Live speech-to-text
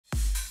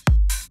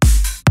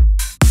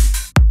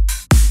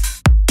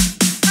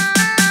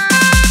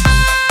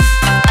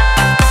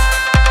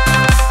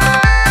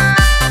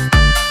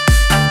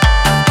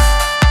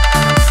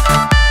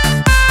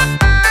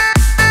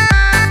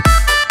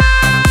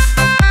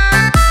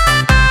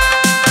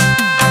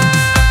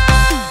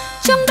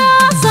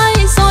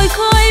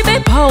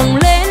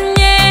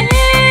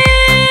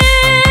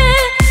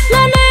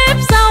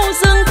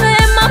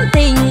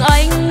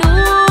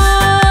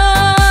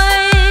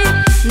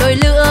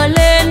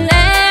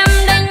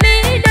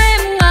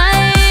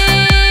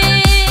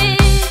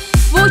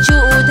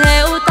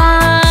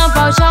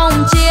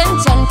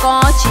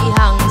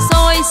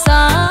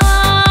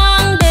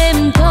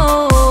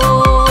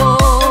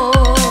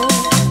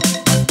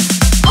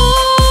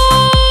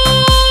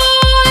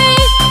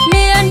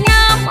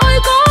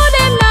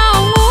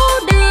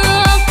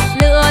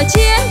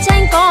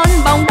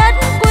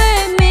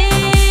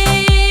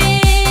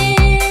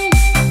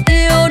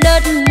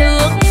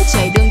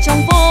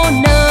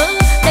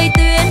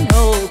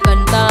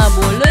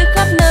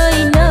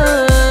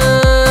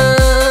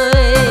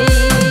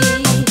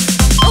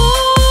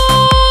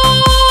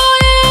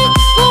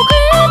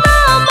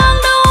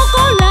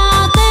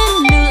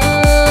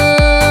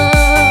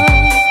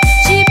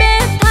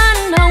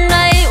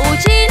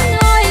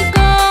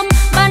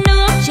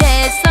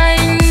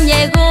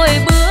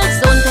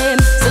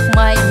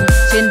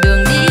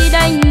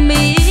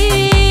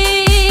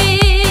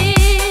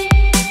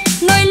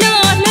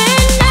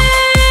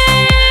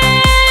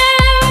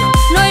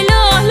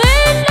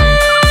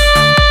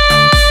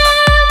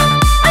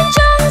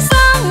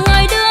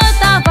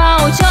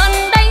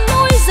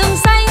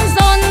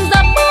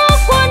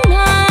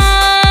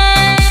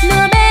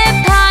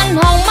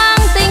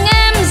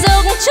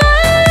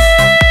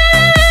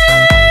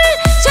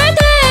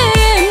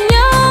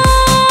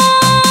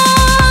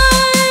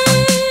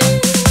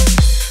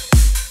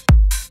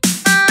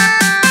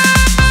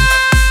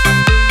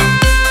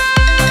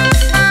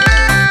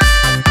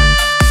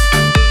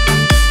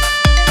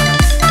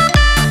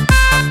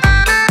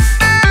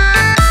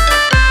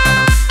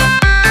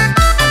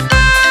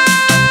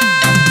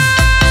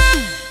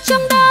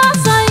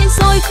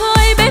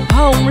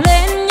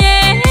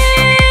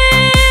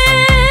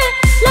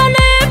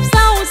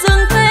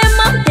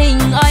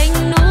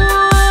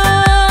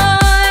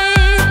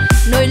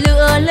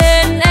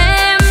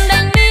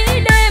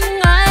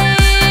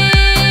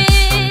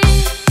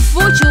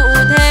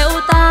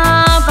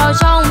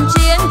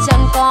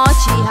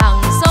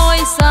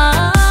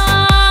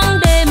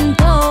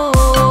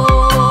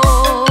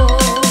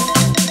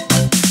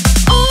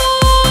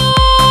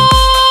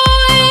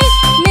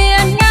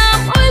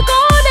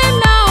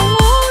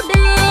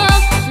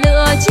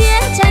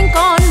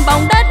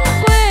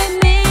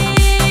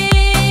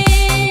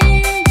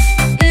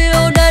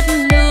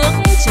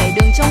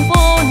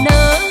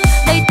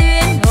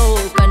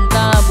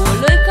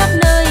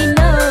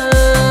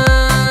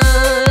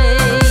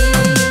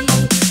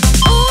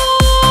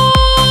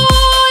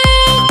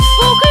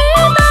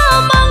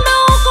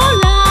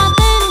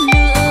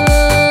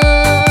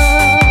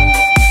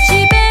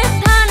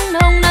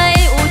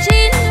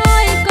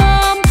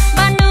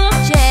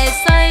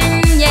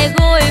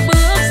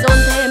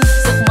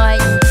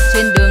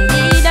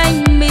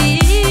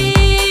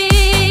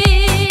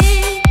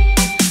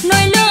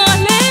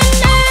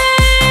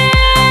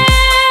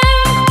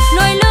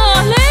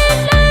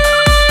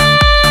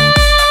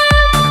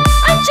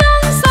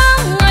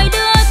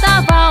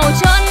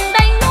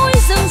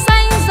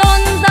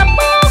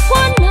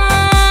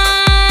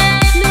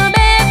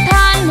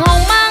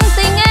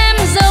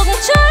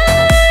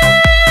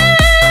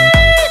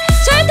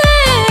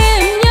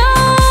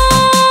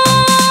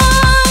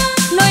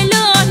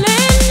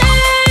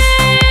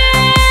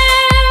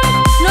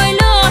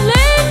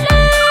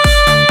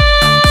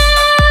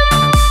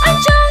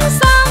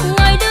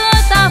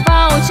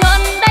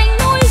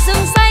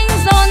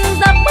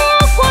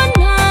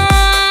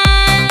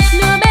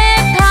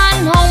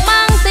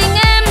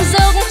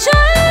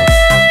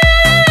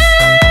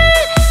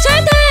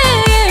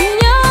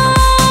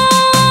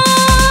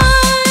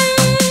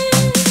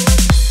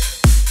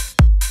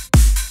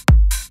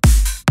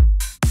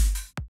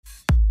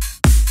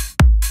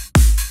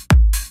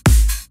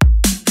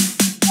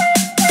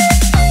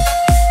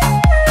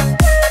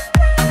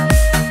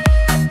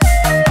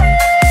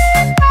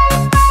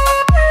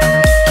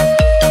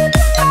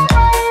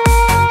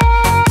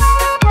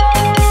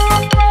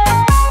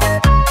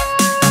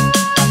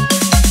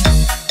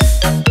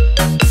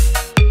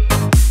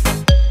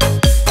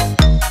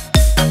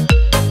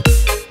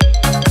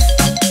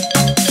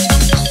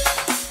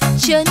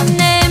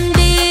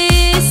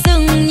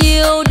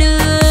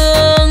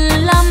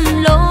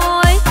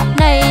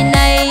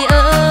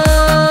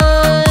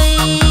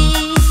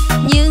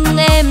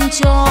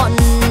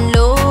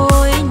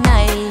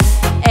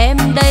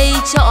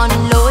chọn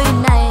lối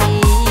này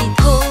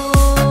thôi.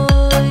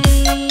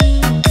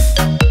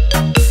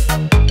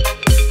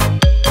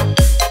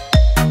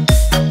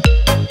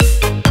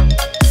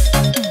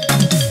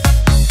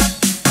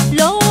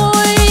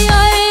 Lối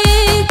ấy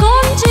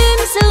con chim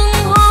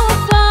rừng hót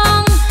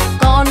vang,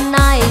 con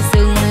nai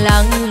rừng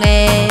lắng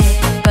nghe,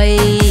 cây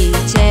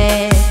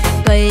tre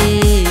cây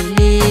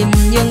lim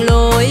nhường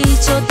lối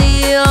cho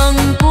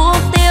tiếng cuốc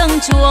tiếng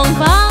chuông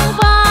vang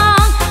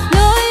vang.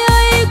 Lối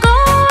ấy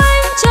có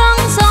ánh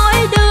trăng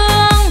dõi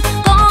đường,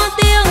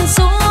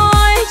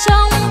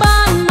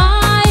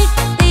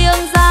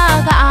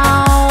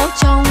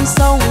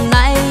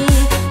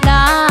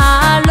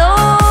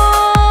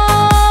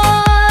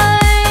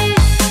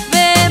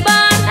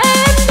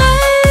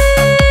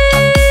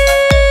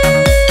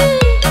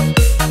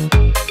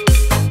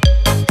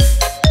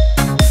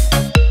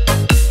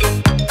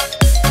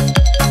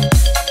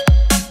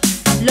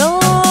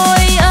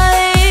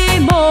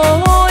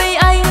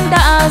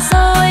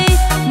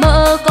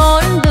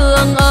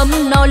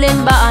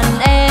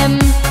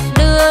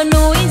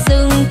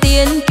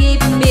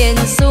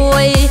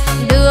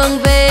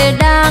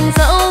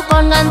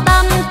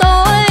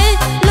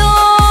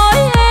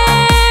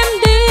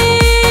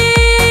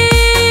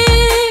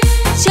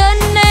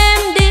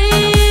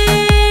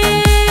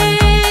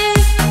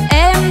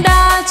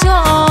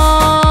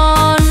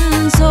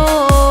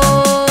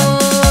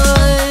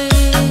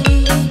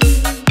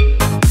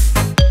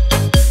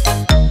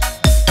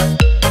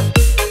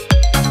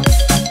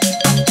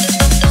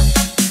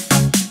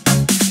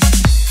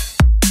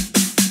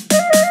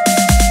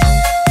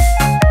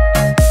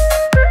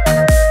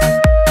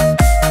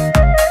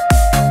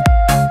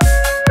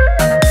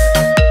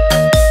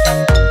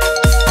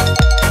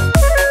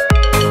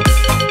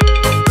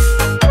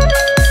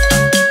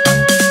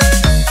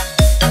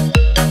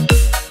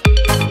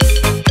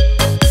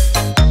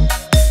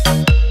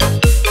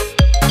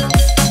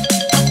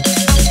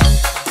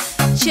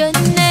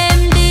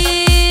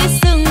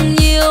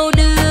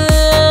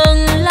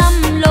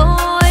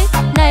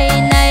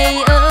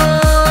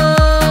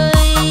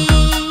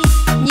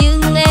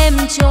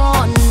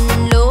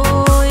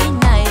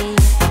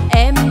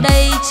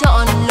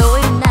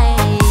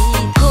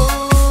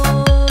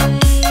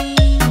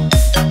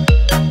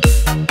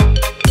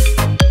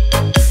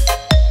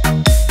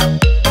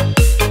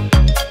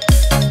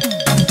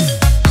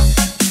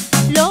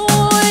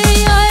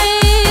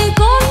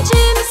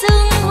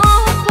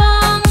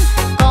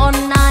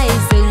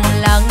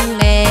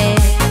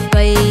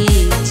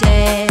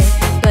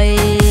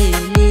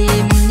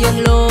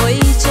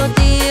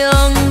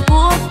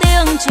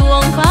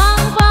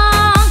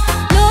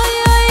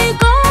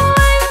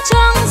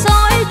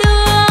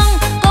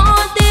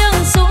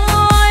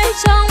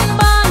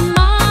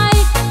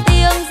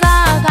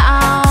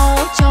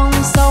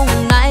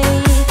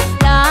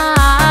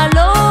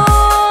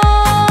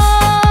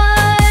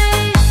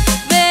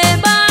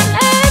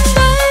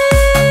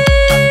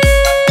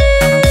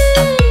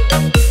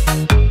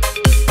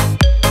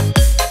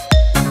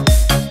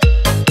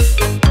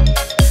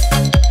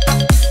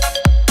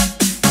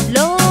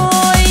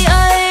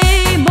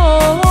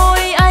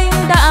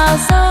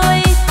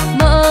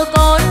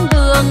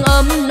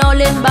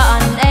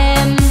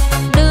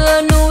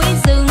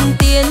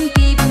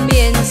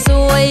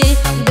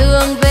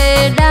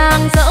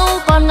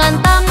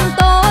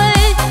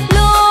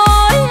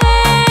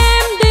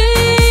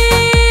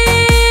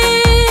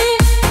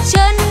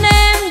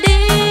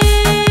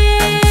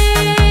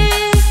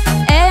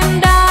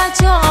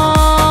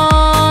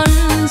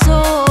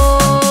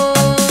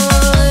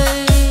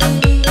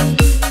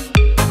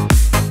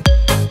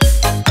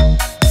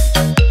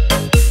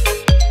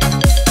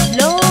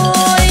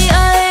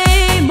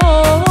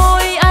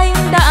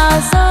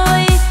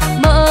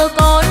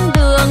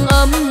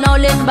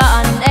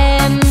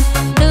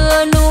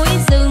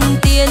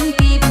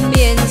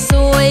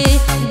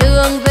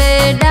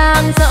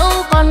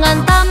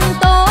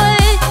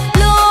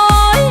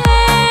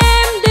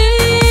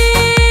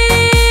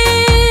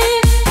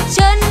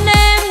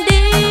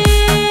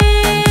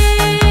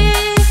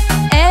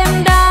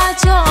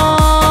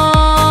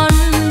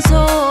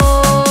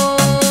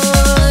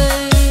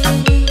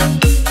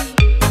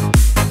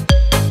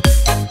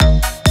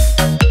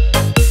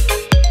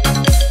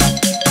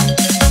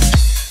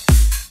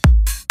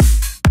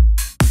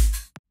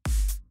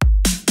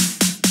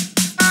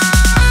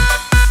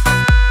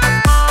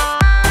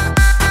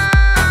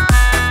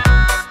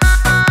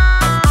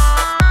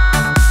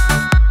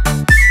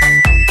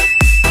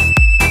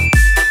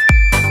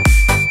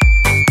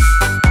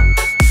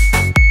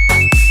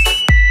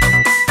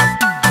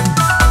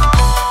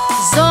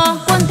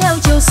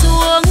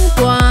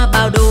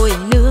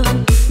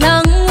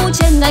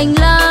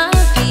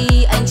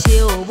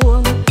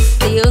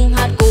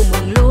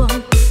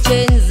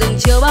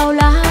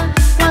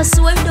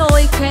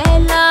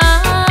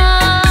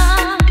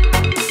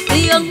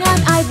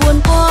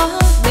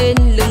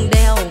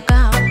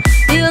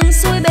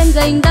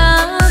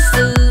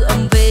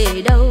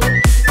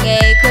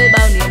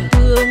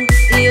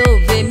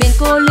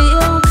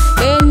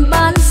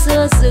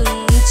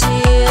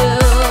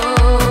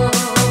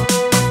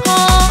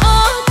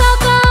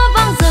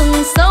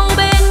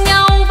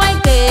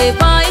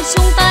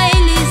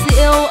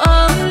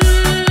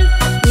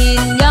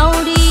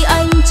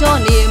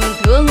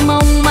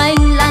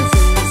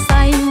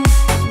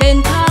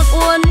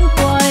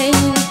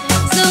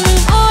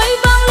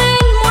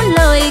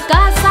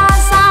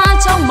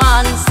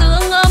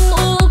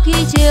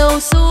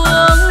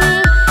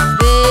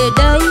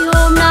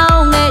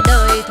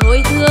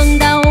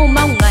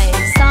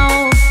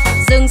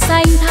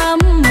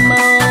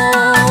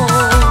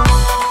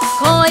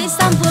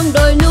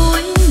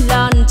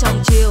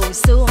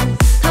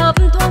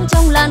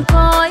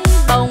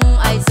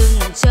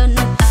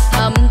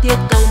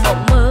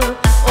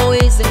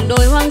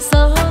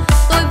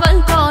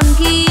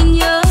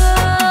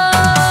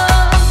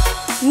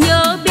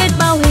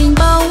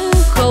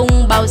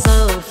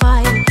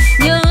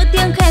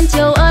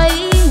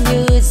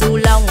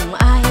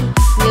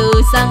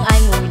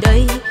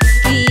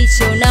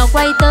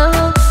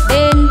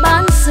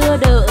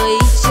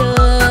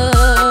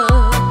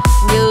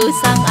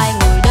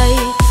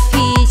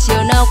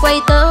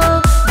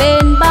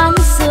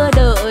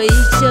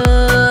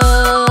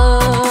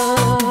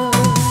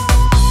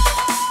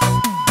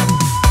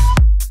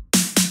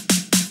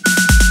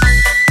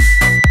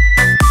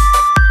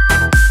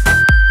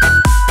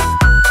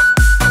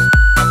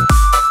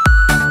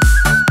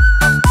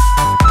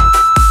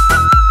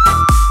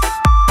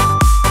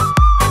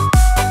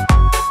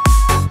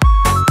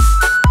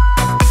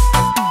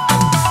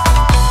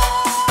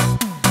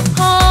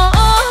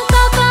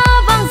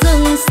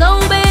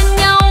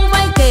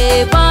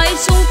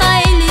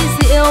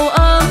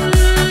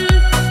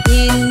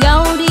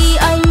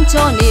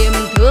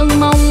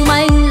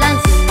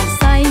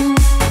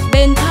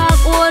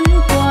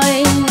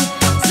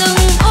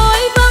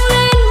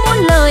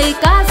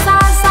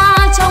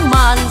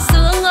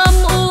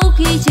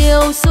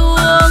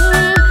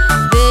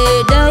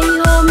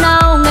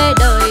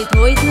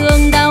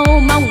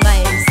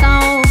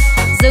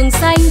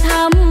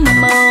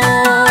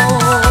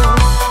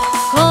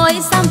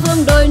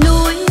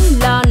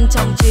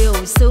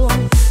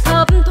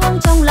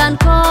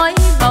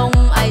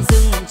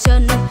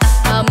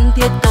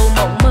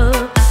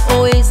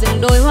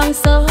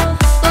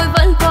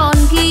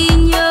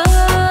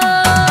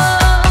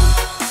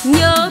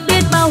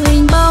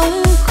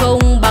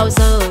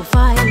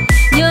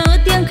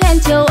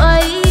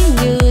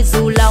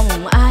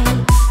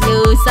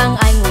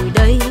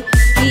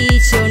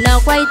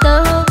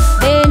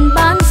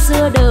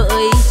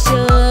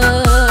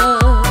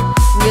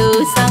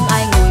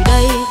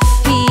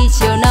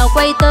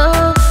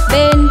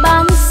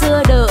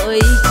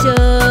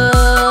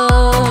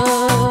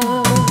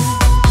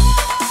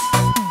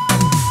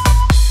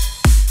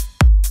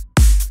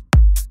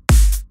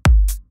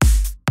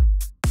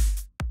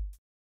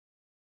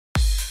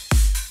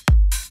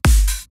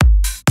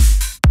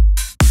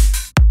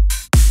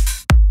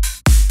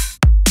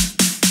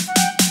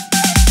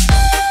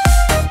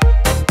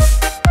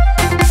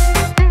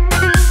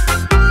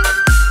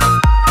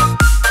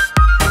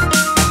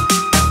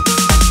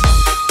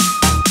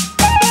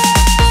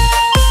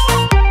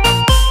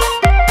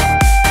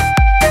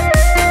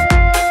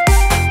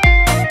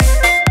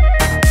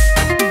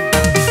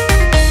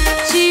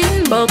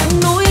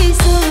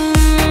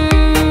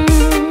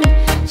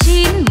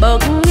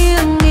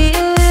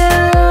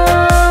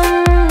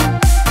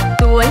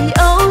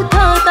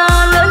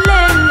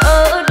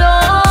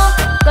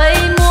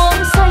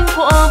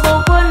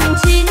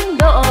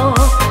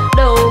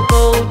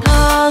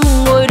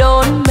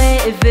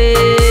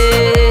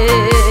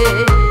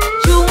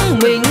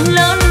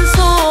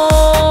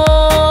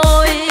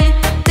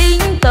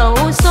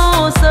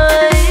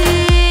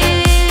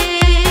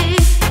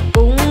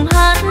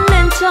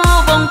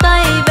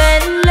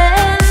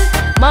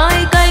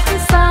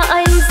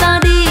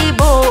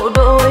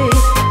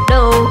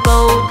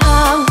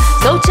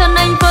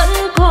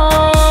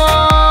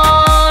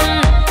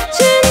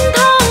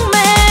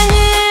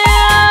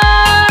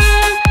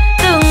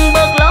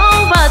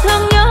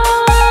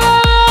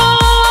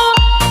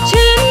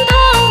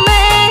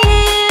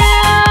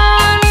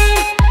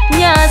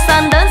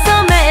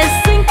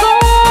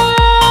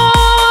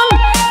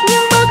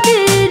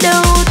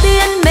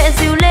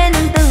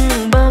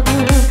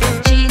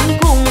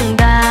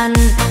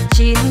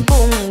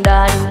 cùng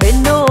đàn bên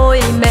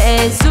nôi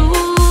mẹ ru.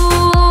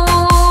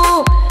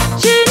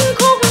 Chín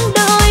khúc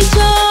đời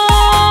chờ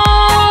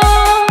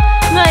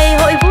ngày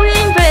hội vui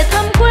anh về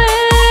thăm quê.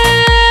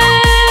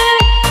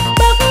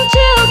 Bắc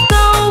chiếc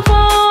cầu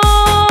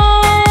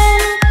vồng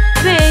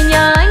về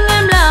nhà anh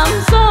em làm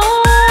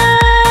dâu.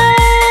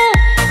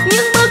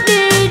 Những bước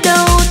đi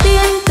đầu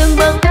tiên từng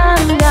bậc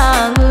thang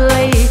nhà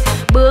người,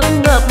 bước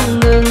ngập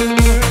ngừng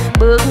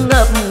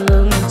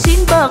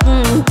chín bậc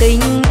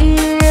tình yêu.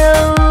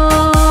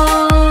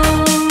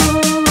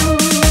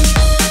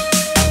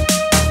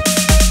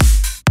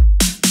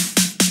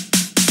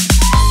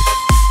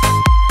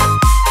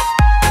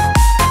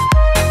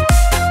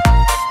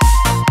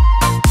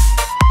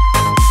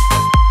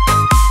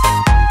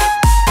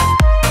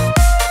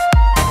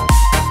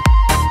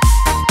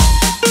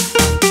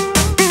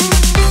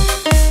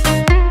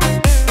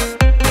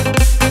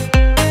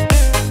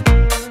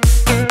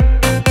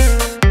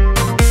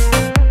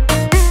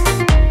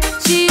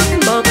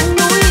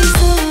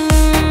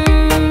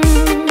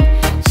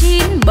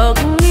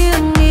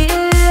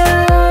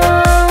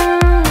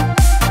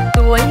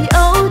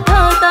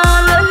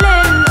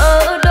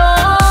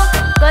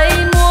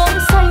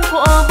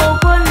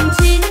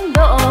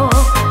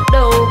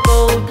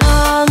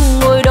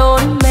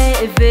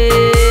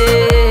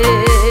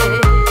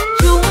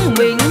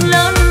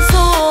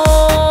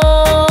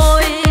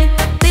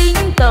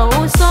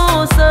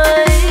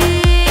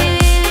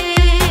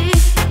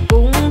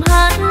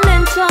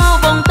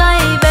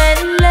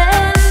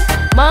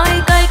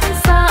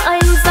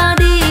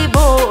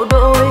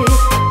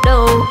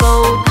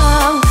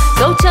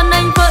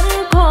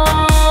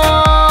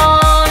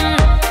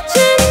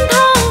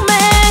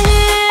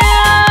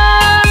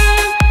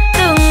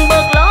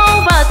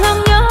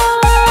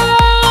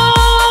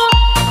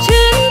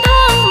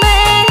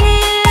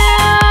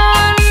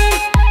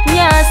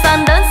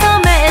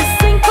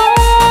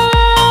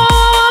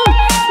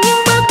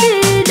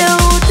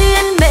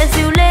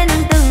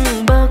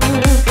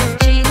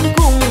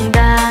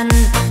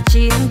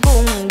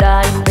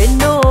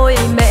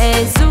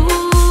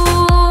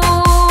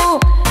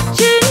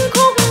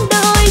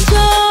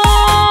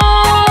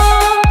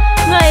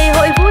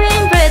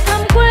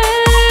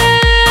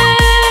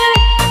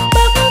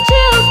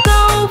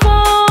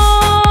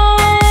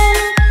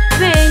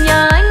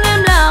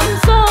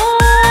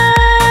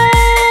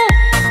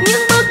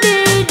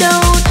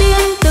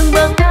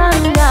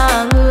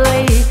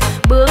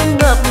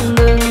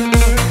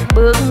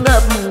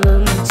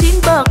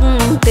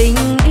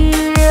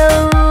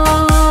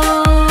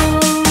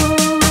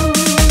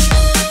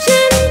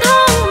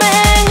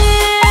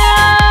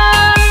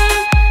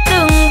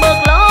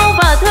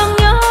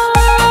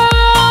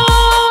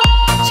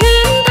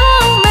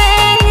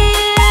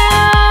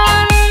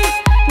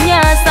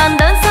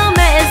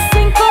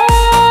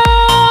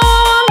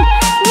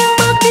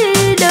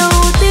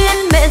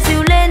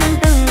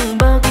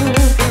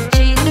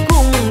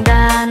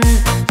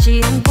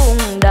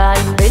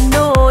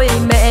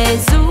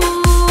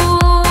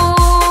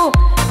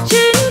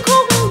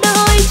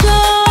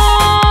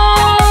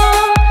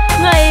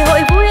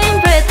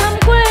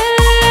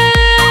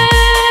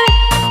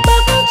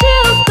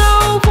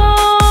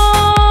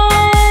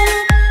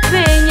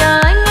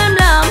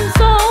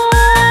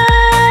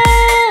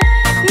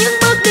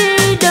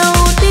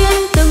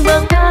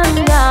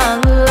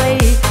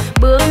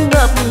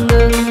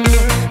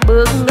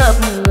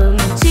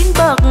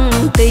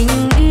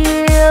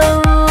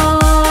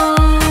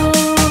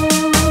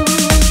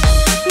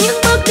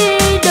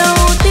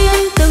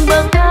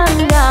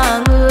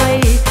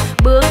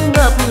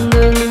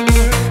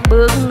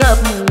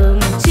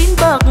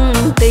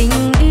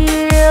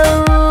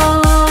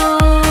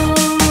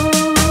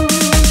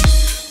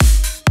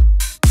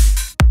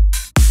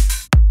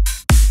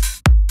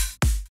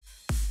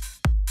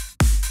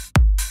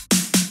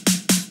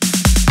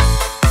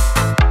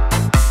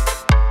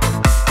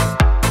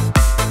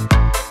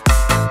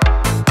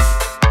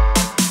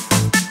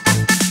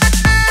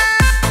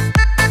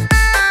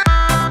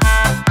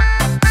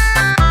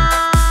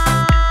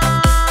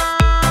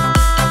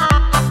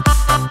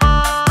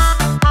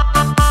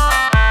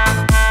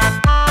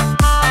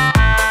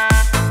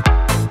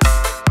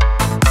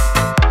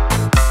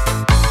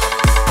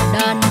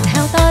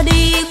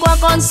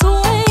 con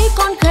suối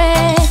con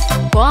khe,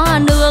 qua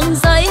nương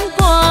giấy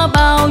qua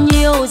bao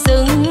nhiêu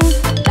rừng.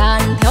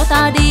 Đàn theo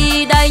ta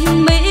đi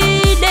đánh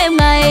Mỹ đêm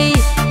ngày,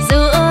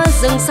 giữa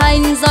rừng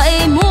xanh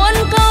dậy muốn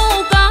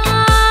câu cá.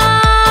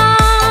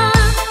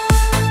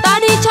 Ta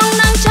đi trong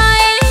nắng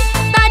cháy,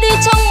 ta đi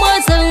trong mưa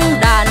rừng,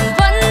 đàn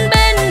vẫn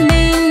bên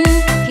mình.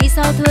 Khi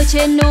sao thưa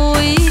trên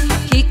núi,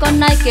 khi con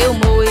nai kêu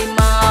mồi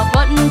mà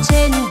vẫn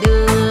trên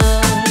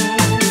đường.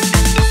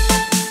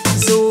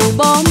 Dù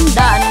bom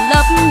đạn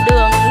lấp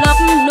đường lấp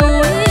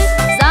núi,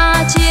 ra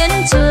chiến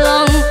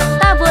trường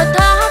ta vượt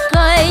thác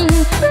gành,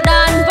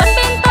 đàn vẫn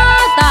bên ta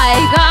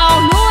tải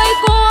gạo nuôi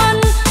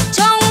quân.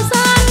 Trong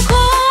gian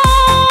khổ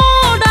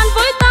đàn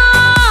với ta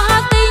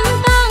tình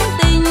thăng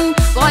tình,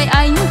 gọi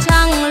ánh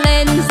trăng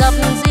lên dập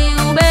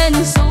dìu bên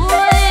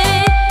suối.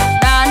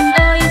 Đàn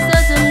ơi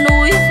giữa rừng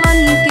núi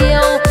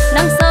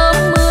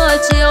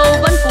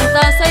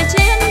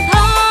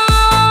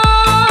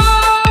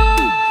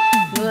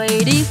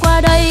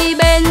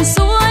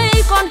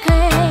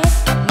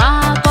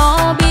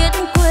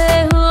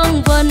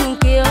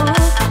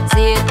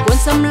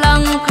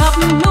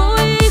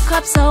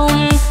khắp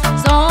sông,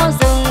 gió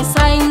rừng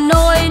xanh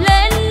nổi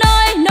lên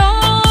nơi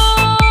nôi.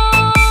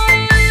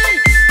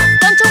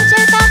 Con trống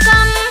tre ta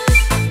cắm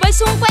vây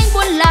xung quanh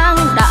buôn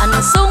làng, đạn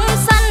súng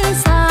sẵn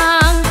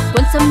sàng,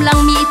 quân xâm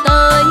lăng Mỹ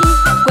tới,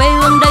 quê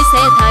hương đây sẽ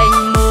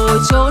thành mồ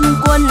chốn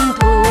quân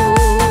thù.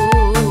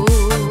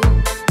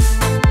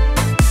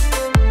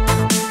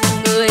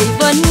 Người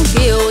vẫn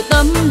kiều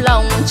tấm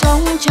lòng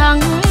trong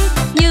trắng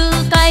như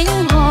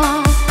cánh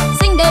hoa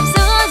xinh đẹp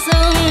giữa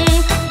rừng,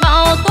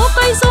 bão tố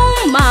cây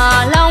rung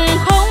mà lòng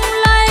không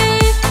lay.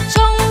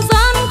 Trong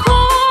gian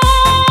khó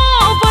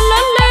vẫn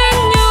lớn lên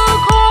như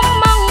khóm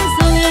măng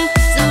rừng,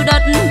 giữ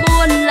đất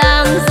buôn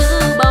làng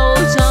giữ bầu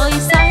trời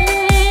xanh.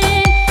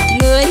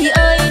 Người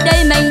ơi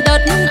đây mảnh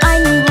đất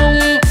anh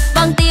hùng,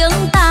 vang tiếng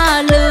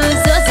ta lư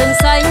giữa rừng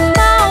xanh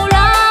bao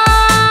la.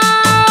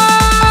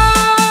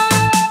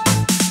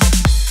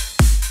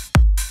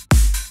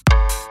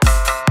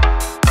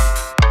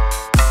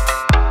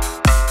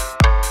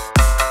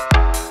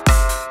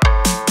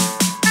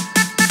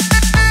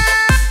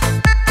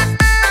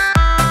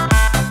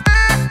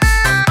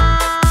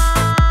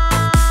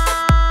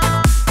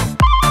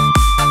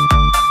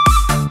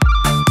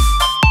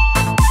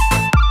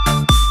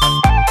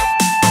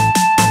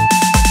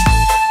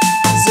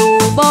 Dù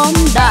bom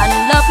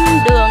đạn lấp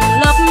đường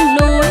lấp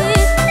núi,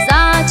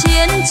 ra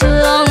chiến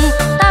trường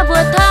ta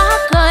vượt thác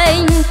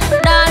gành,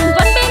 đàn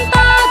vẫn bên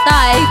ta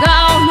tải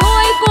gạo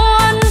nuôi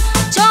quân.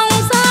 Trong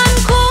gian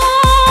khó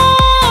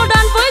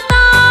đàn với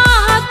ta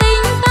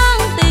tình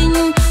tang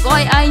tình,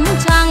 gọi ánh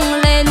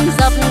trăng lên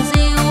dập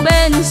dìu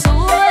bên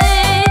suối.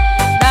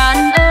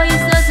 Đàn ơi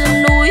giữa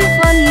rừng núi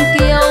phân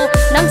kiều,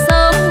 nắng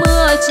sớm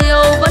mưa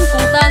chiều vẫn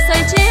cùng ta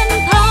xây chiến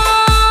thắng.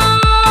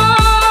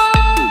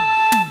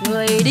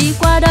 Người đi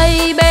qua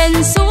đây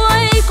bên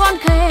suối con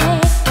khe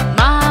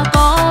mà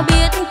có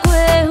biết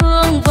quê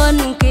hương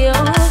Vân Kiều,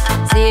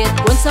 diệt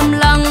quân xâm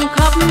lăng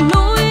khắp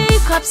núi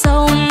khắp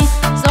sông,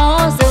 gió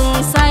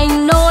rừng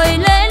xanh nổi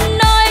lên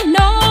nơi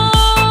nôi.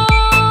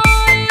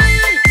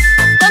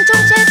 Con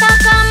trống tre ta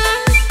cắm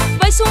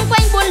vây xung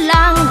quanh buôn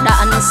làng,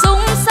 đạn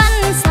súng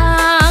sẵn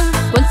sàng,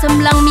 quân xâm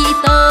lăng Mỹ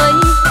tới,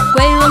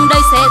 quê hương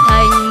đây sẽ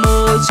thành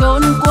mồ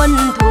chốn quân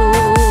thù.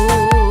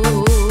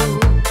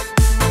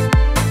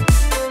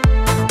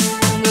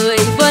 Người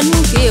vẫn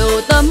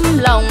kiều tấm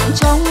lòng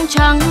trong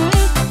trắng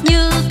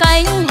như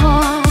cánh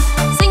hoa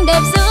xinh đẹp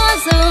giữa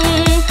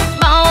rừng,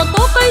 bão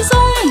tố cây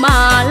rung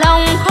mà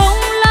lòng không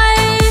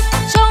lay.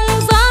 Trong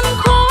gian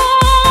khó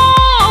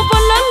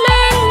vẫn lớn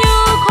lên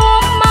như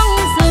khóm măng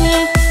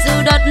rừng,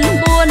 giữ đất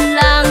buôn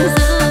làng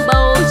giữ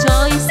bầu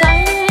trời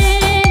xanh.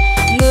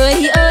 Người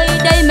ơi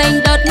đây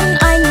mảnh đất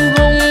anh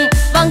hùng,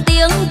 vang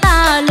tiếng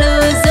ta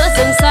lư giữa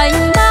rừng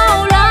xanh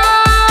bao la.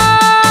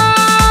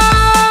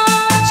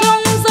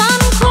 Trong gian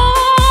khó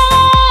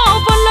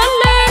vẫn lớn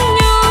lên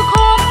như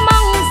khóm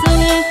măng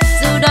rừng,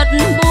 giữ đất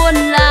buôn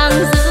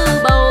làng giữ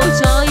bầu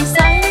trời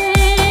xanh.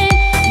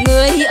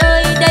 Người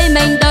ơi đây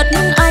mảnh đất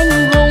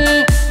anh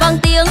hùng, vang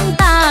tiếng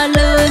ta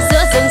lư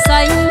giữa rừng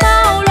xanh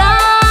bao la.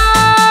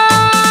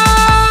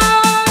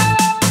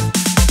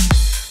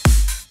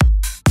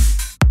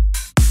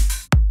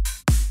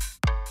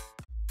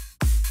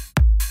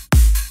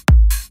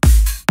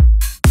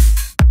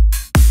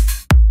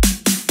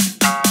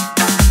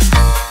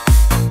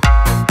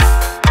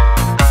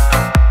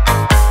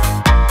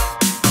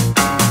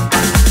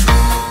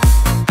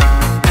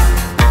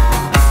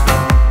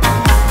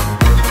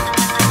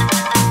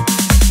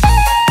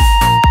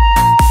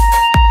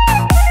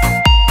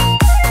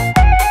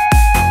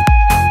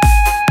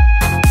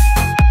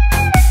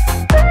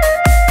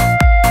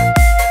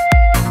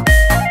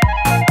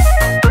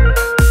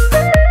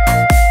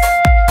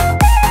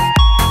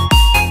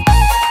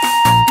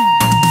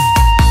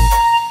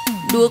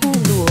 Đuốc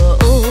lùa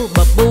ô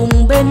bập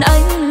bùng bên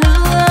ánh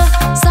lửa,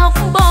 dọc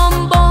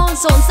bom bo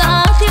rộn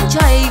rã tiếng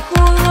chảy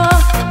khua.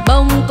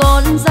 Bông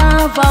con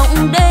ra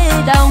vọng đê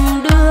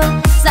đồng đưa,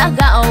 giã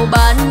gạo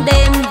ban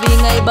đêm vì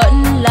ngày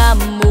bận làm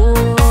mùa.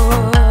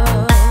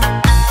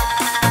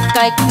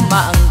 Cách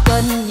mạng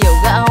cân nhiều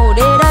gạo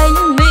để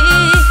đánh Mỹ,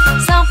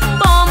 dọc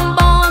bom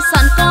bo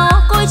sẵn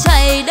có cối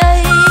chảy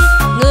đây.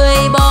 Người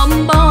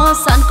bom bo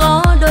sẵn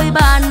có đôi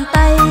bàn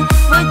tay,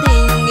 với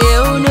tình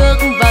yêu nước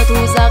và thù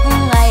giặc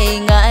ngày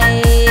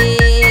ngày.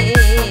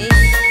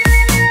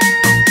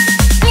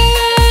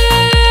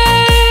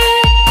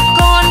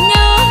 Còn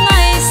nhớ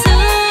ngày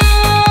xưa,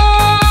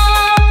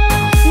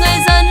 người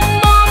dân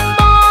bom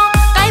bo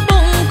cái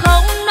bụng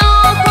không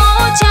no,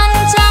 khổ chân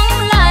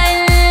trắng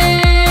lành.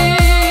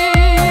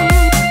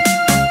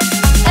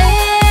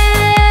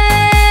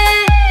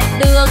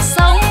 Được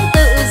sống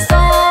tự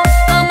do,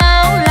 cơm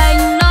áo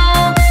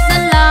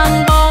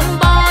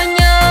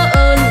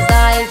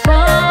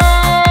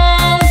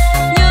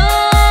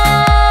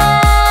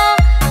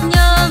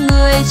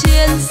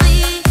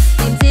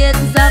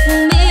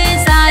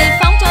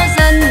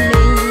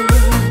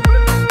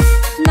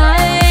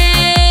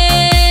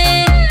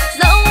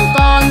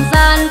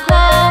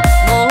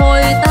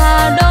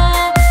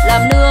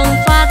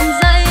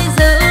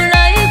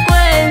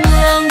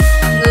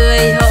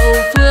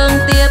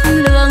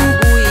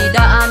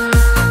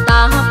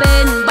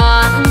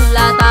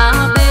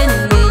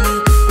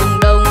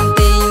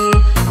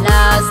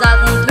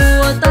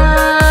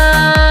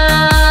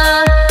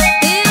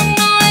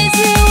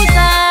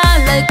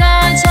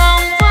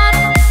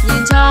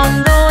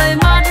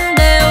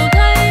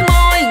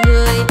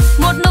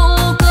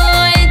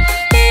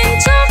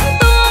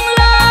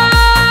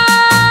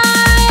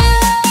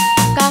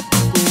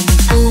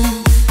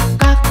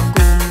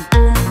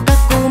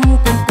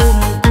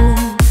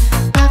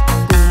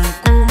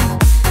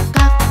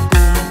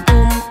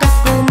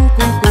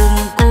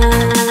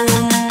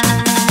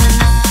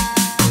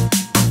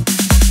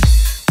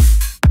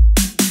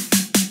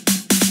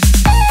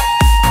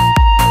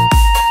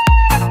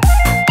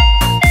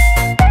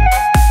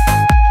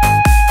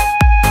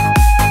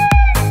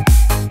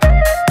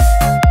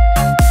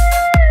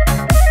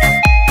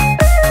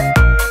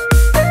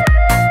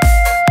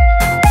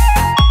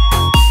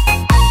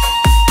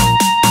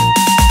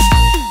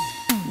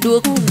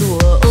đuốc lùa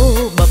ô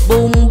bập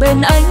bùng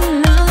bên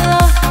ánh lửa,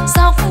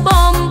 sóc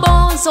bom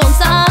bo rộn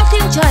rã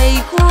tiếng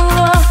chảy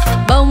khua,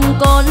 bông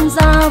con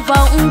ra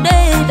vọng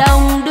đê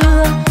đồng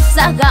đưa,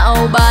 giã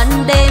gạo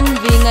ban đêm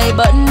vì ngày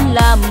bận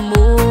làm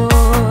mùa.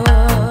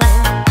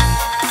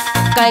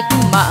 Cách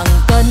mạng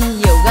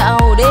cân nhiều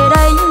gạo để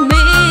đánh Mỹ,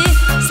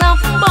 sóc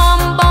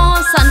bom bo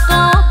sẵn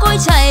có cối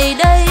chảy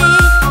đây,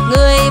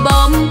 người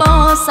bom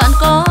bo sẵn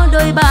có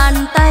đôi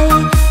bàn tay,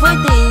 với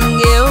tình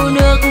yêu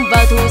nước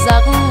và thù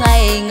giặc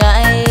ngày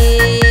ngày.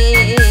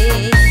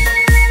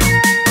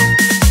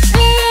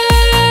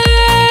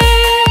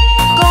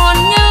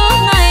 Còn nhớ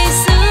ngày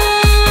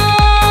xưa,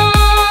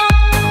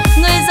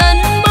 người dân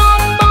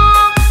bom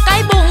bo,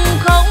 cái bụng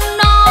không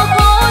no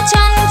khô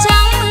chân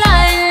trắng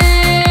lành.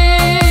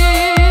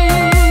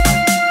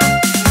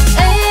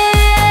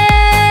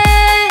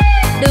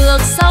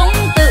 Được sống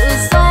tự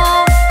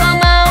do, cơm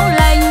áo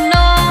lành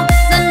no,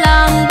 dân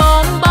làng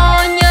bom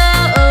bo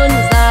nhớ ơn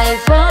giải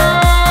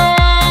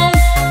phóng.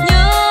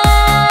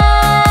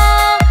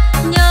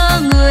 Nhớ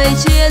người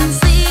chiến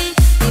sĩ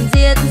tìm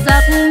diệt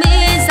giặc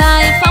Mỹ,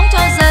 giải phóng cho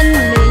dân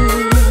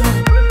mình.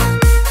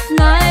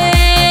 Ngày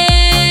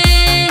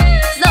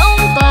dẫu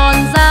còn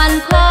gian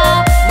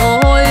khó, mồ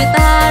hôi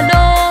ta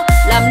đổ,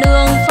 làm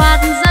nương phát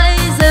dậy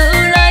giữ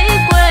lấy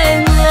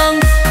quê hương.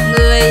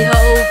 Người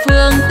hậu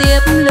phương tiếp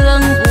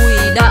lương gùi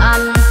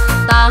đạn,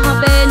 ta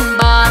bên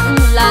bạn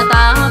là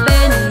ta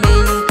bên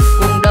mình,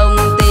 cùng đồng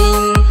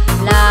tình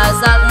là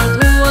giặc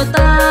thua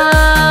ta.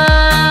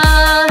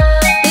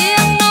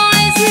 Tiếng nói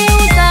dịu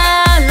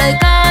ra lời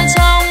ca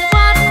trong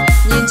vắt,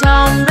 nhìn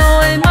trong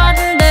đôi mắt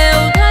đều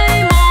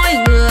thấy mỗi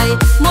người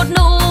một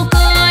nụ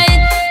cười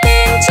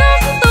tin chắc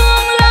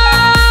tương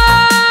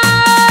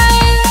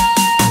lai.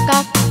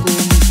 Các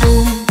cùng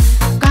cung,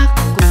 các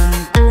cùng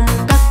cung,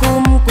 các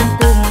cung cung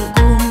cung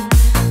cung,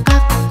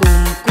 các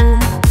cùng cung,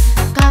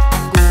 các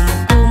cùng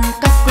cung,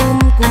 các cung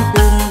cung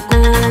cung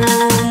cung.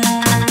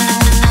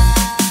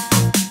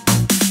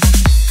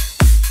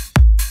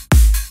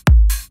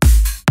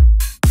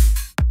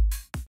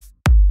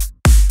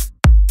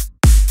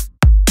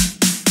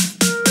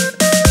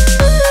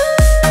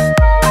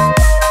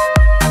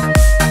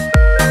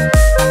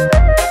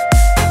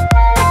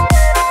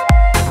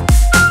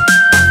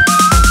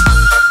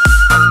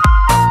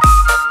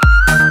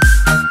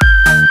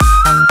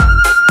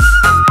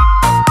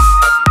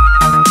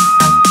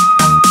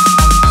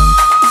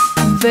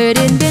 Về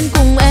đến biên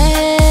cùng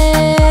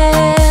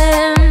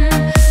em,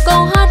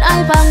 câu hát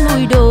ai vang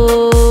núi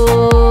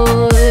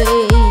đồi.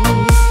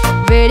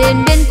 Về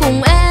đến biên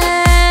cùng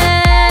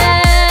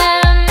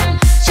em,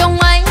 trong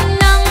ánh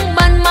nắng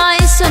ban mai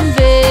xuân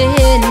về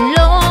hiền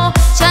lộ,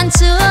 tràn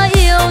chứa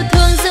yêu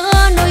thương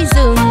giữa núi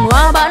rừng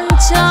hoa ban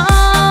trắng.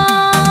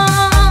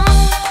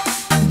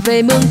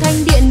 Về mường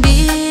thanh Điện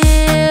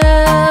Biên,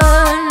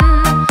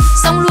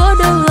 sóng lúa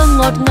đưa hương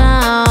ngọt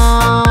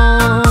ngào.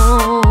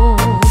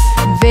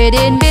 Về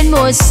đến bên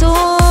mùa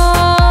xuân,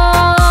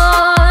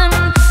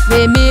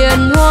 về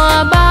miền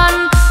hoa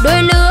ban,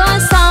 đôi lứa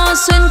sao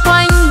xuyên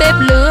quanh bếp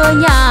lửa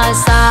nhà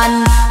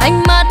sàn.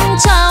 Ánh mắt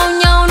trao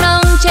nhau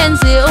nâng chén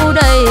rượu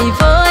đầy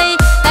vơi,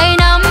 tay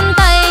nắm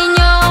tay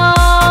nhau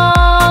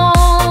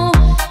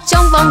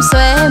trong vòng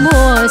xoáy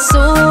mùa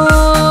xuân.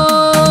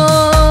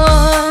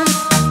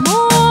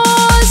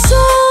 Mùa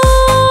xuân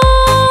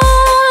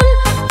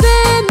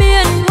về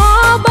miền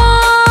hoa ban,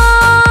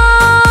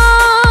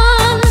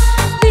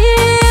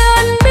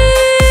 Điện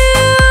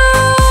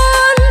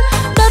Biên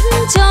đất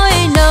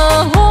trời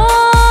nở hoa.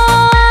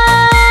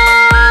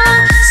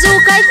 Du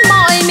khách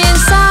mọi miền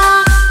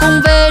xa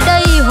cùng về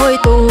đây hội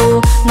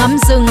tụ, ngắm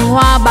rừng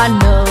hoa ban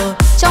nở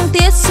trong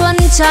tiết xuân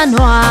chan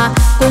hòa,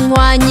 cùng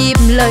hòa nhịp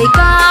lời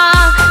ca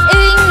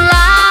in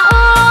lá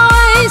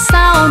ơi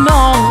sao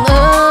nòng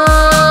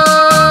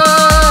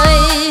ơi.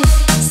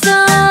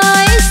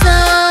 Rơi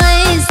rơi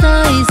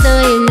rơi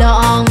rơi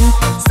lọng,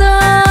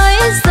 rơi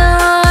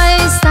rơi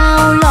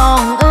sao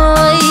lòng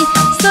ơi.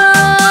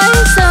 Rơi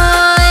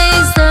rơi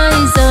rơi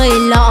rơi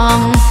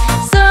lọng,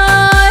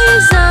 rơi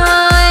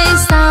rơi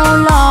sao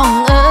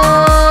lòng ơi.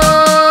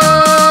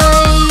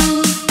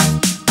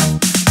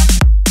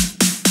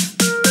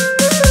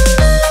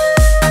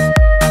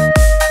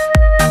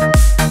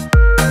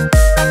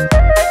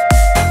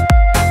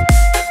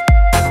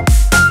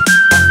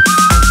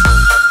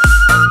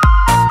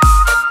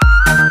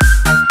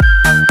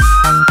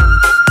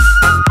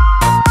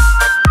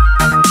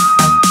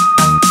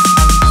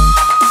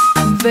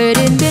 Về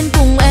đến biên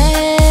cùng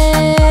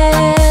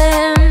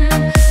em,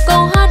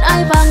 câu hát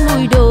ai vang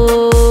núi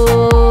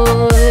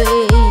đồi.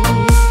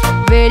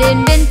 Về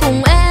đến biên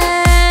cùng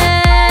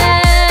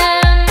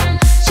em,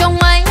 trong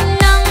ánh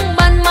nắng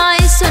ban mai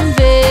xuân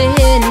về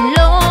hiền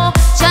lộ,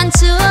 tràn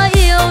chứa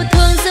yêu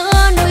thương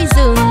giữa núi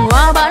rừng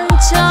hoa ban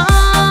trắng.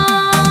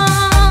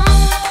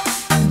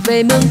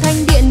 Về mường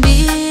thanh Điện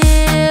Biên,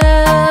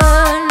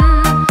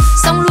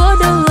 sóng lúa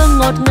đưa hương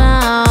ngọt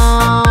ngào.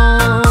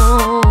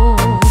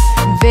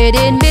 Về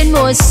đến bên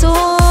mùa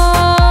xuân,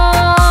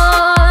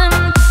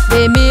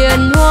 về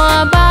miền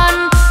hoa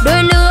ban,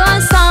 đôi lứa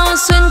sao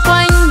xuyên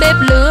quanh bếp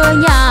lửa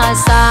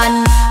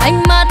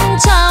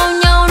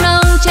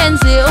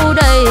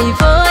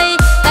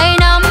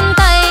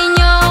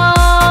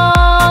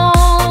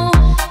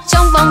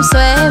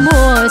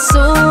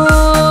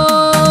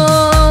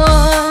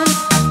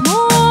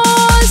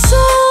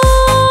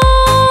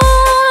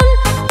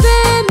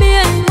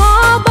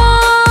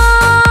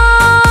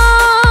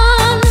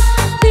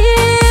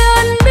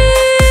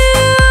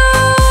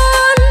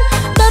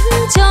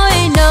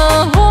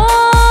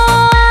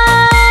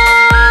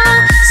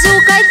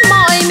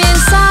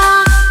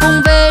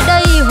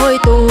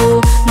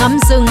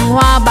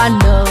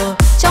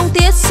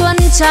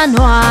tràn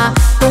hòa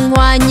cùng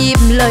hòa nhịp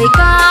lời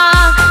ca.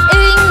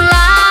 Inh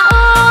lá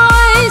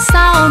ơi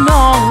sao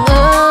nòng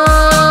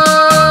ơi,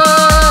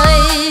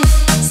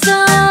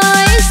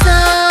 rơi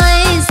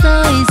rơi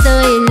rơi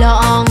rơi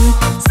lọng,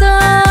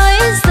 rơi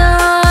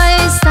rơi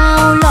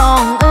sao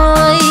lòng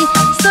ơi,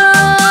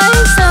 rơi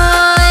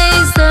rơi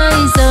rơi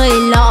rơi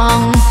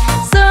lọng,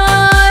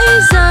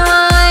 rơi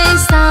rơi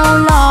sao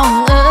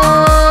lòng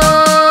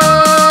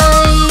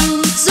ơi.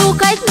 Du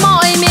khách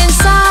mọi miền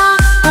xa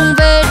cùng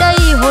về đây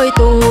hội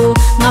tụ,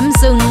 ngắm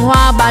rừng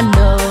hoa ban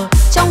nở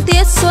trong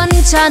tiết xuân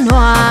tràn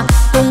hòa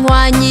cùng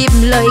hòa nhịp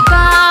lời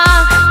ca.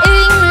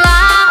 Inh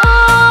lá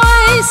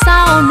ơi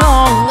sao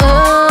nòng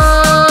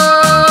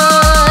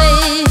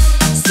ơi,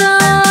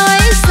 rơi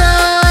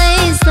rơi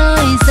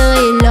rơi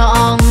rơi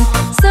lọng,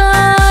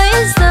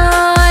 rơi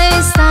rơi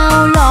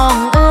sao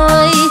lòng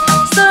ơi,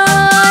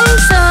 rơi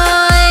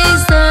rơi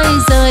rơi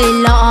rơi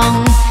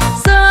lọng,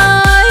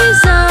 rơi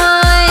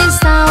rơi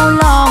sao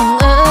lòng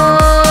ơi.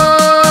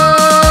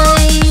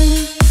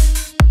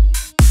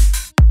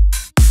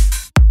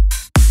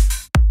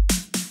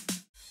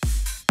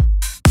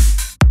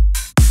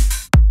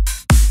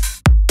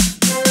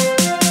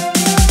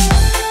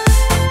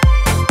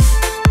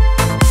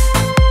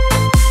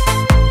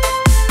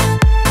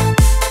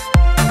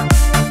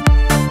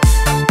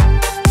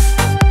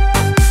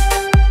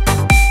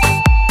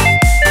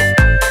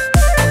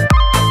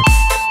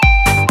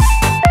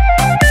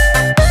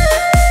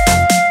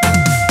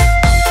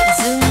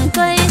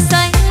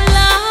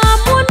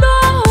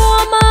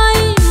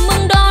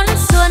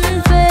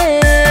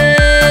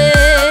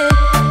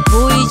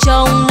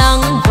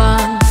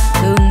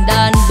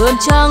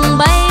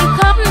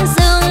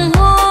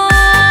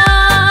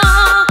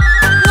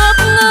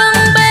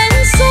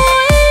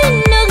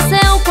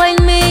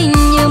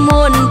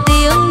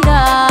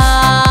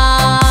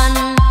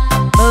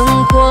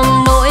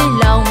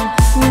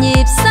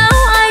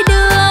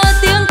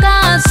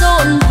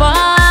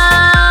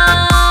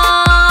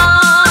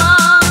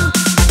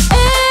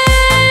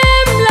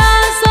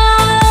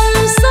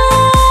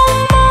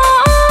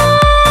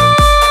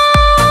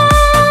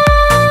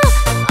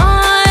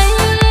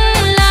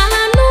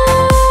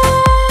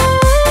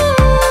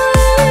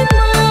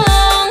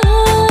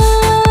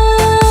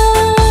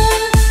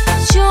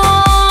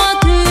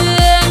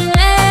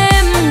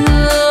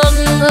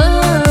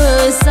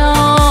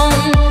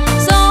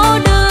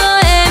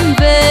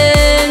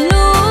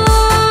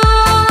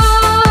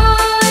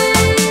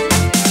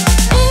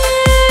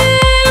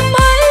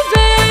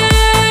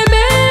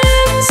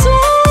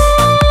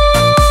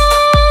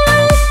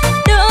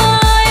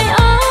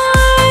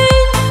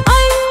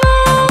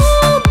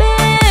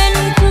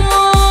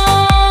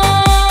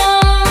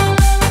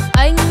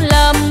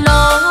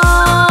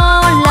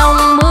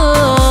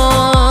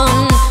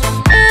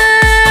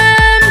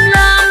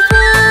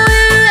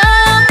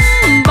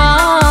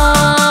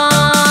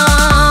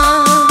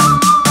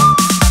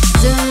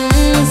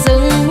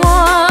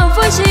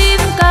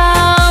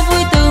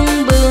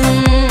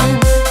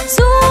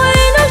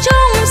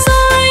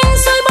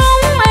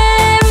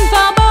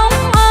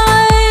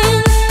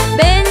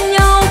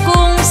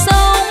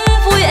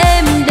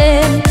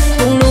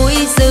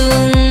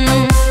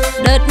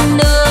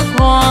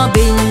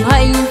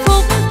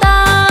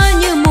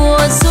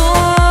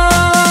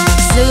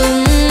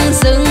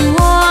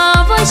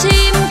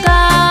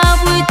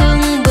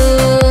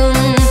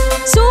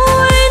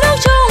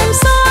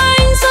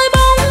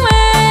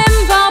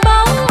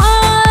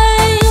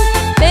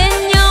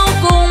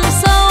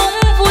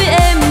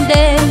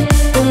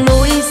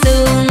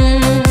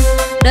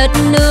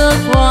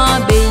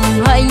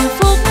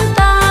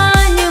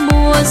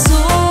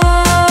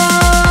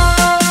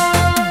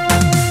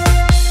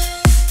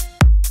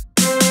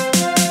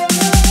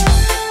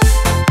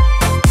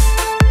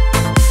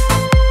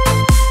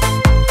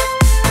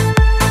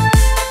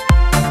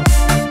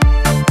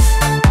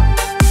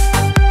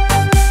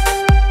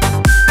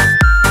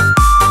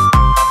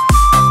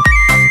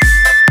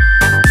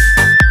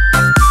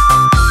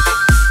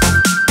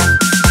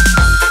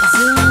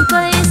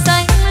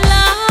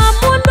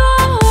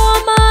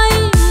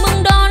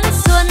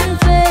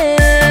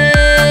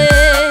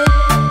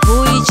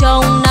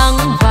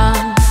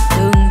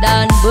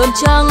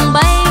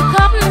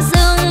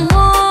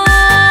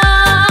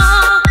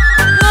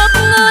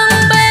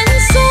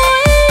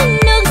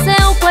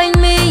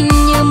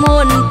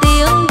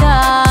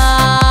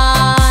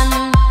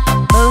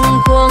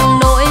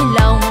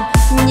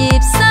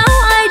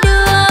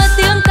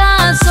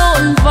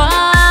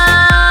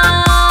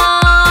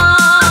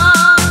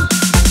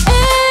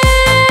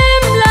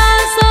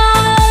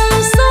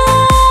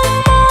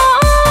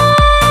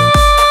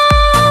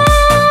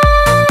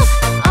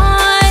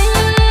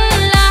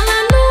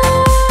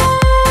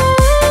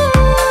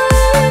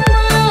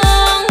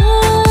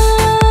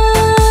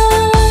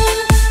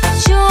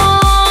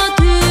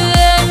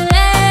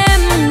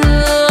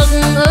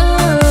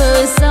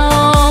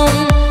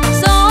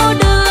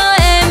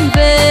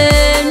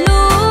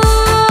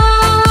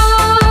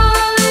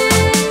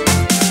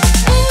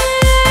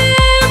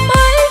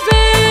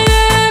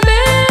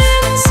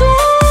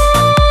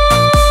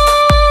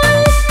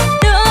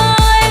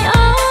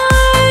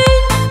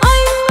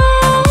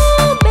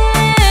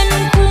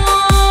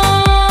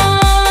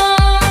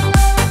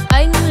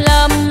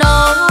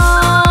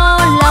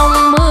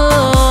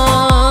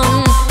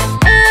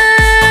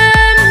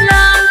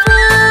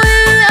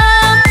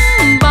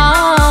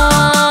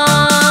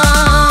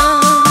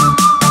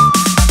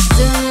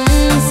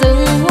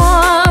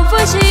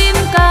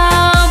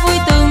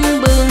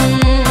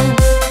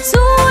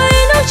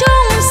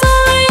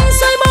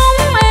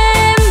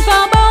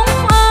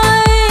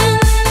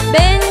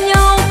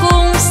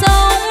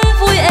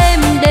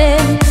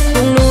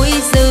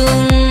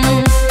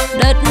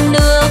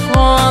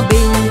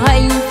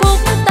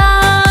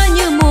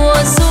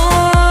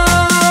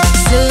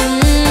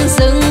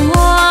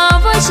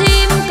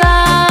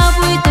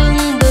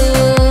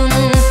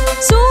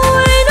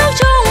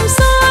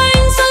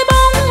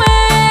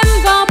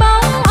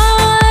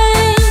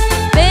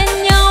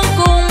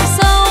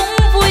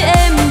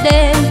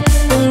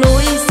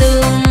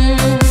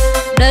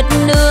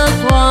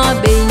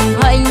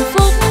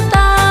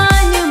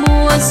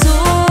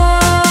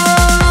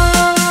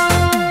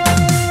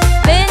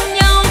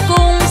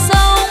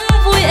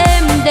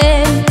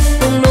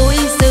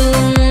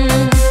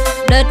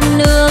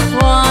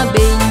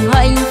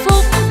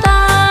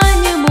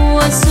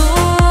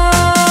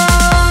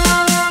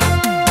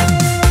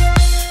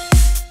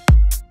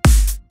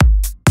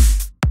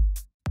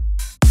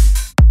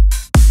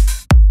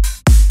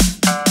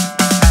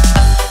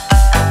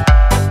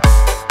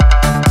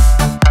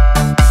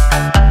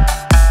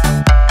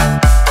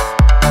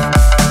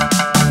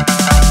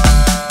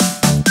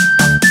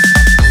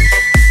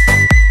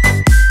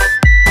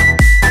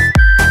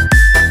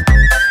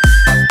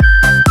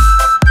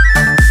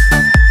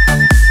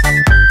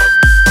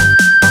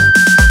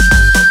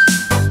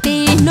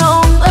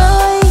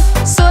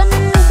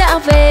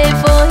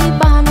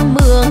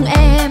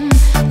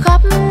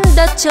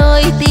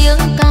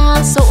 ca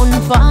rộn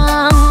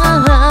vang.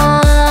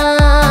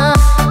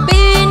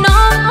 Vì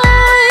non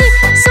ơi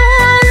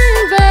xuân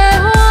về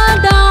hoa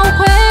đào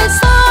khoe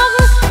sắc,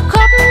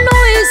 khắp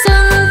núi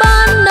rừng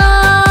ban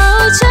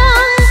nở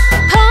trắng,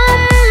 thắm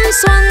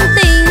xuân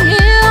tình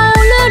yêu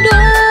lứa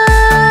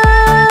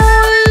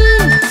đôi.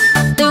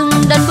 Từng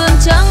đàn bướm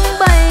trắng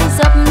bay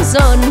dập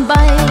dờn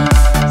bay,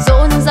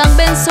 rộn ràng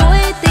bên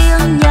suối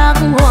tiếng nhạc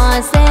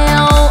hòa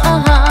reo.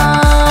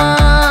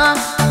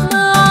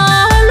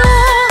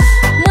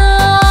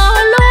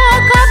 Mưa lúa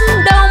khắp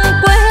đồng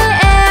quê,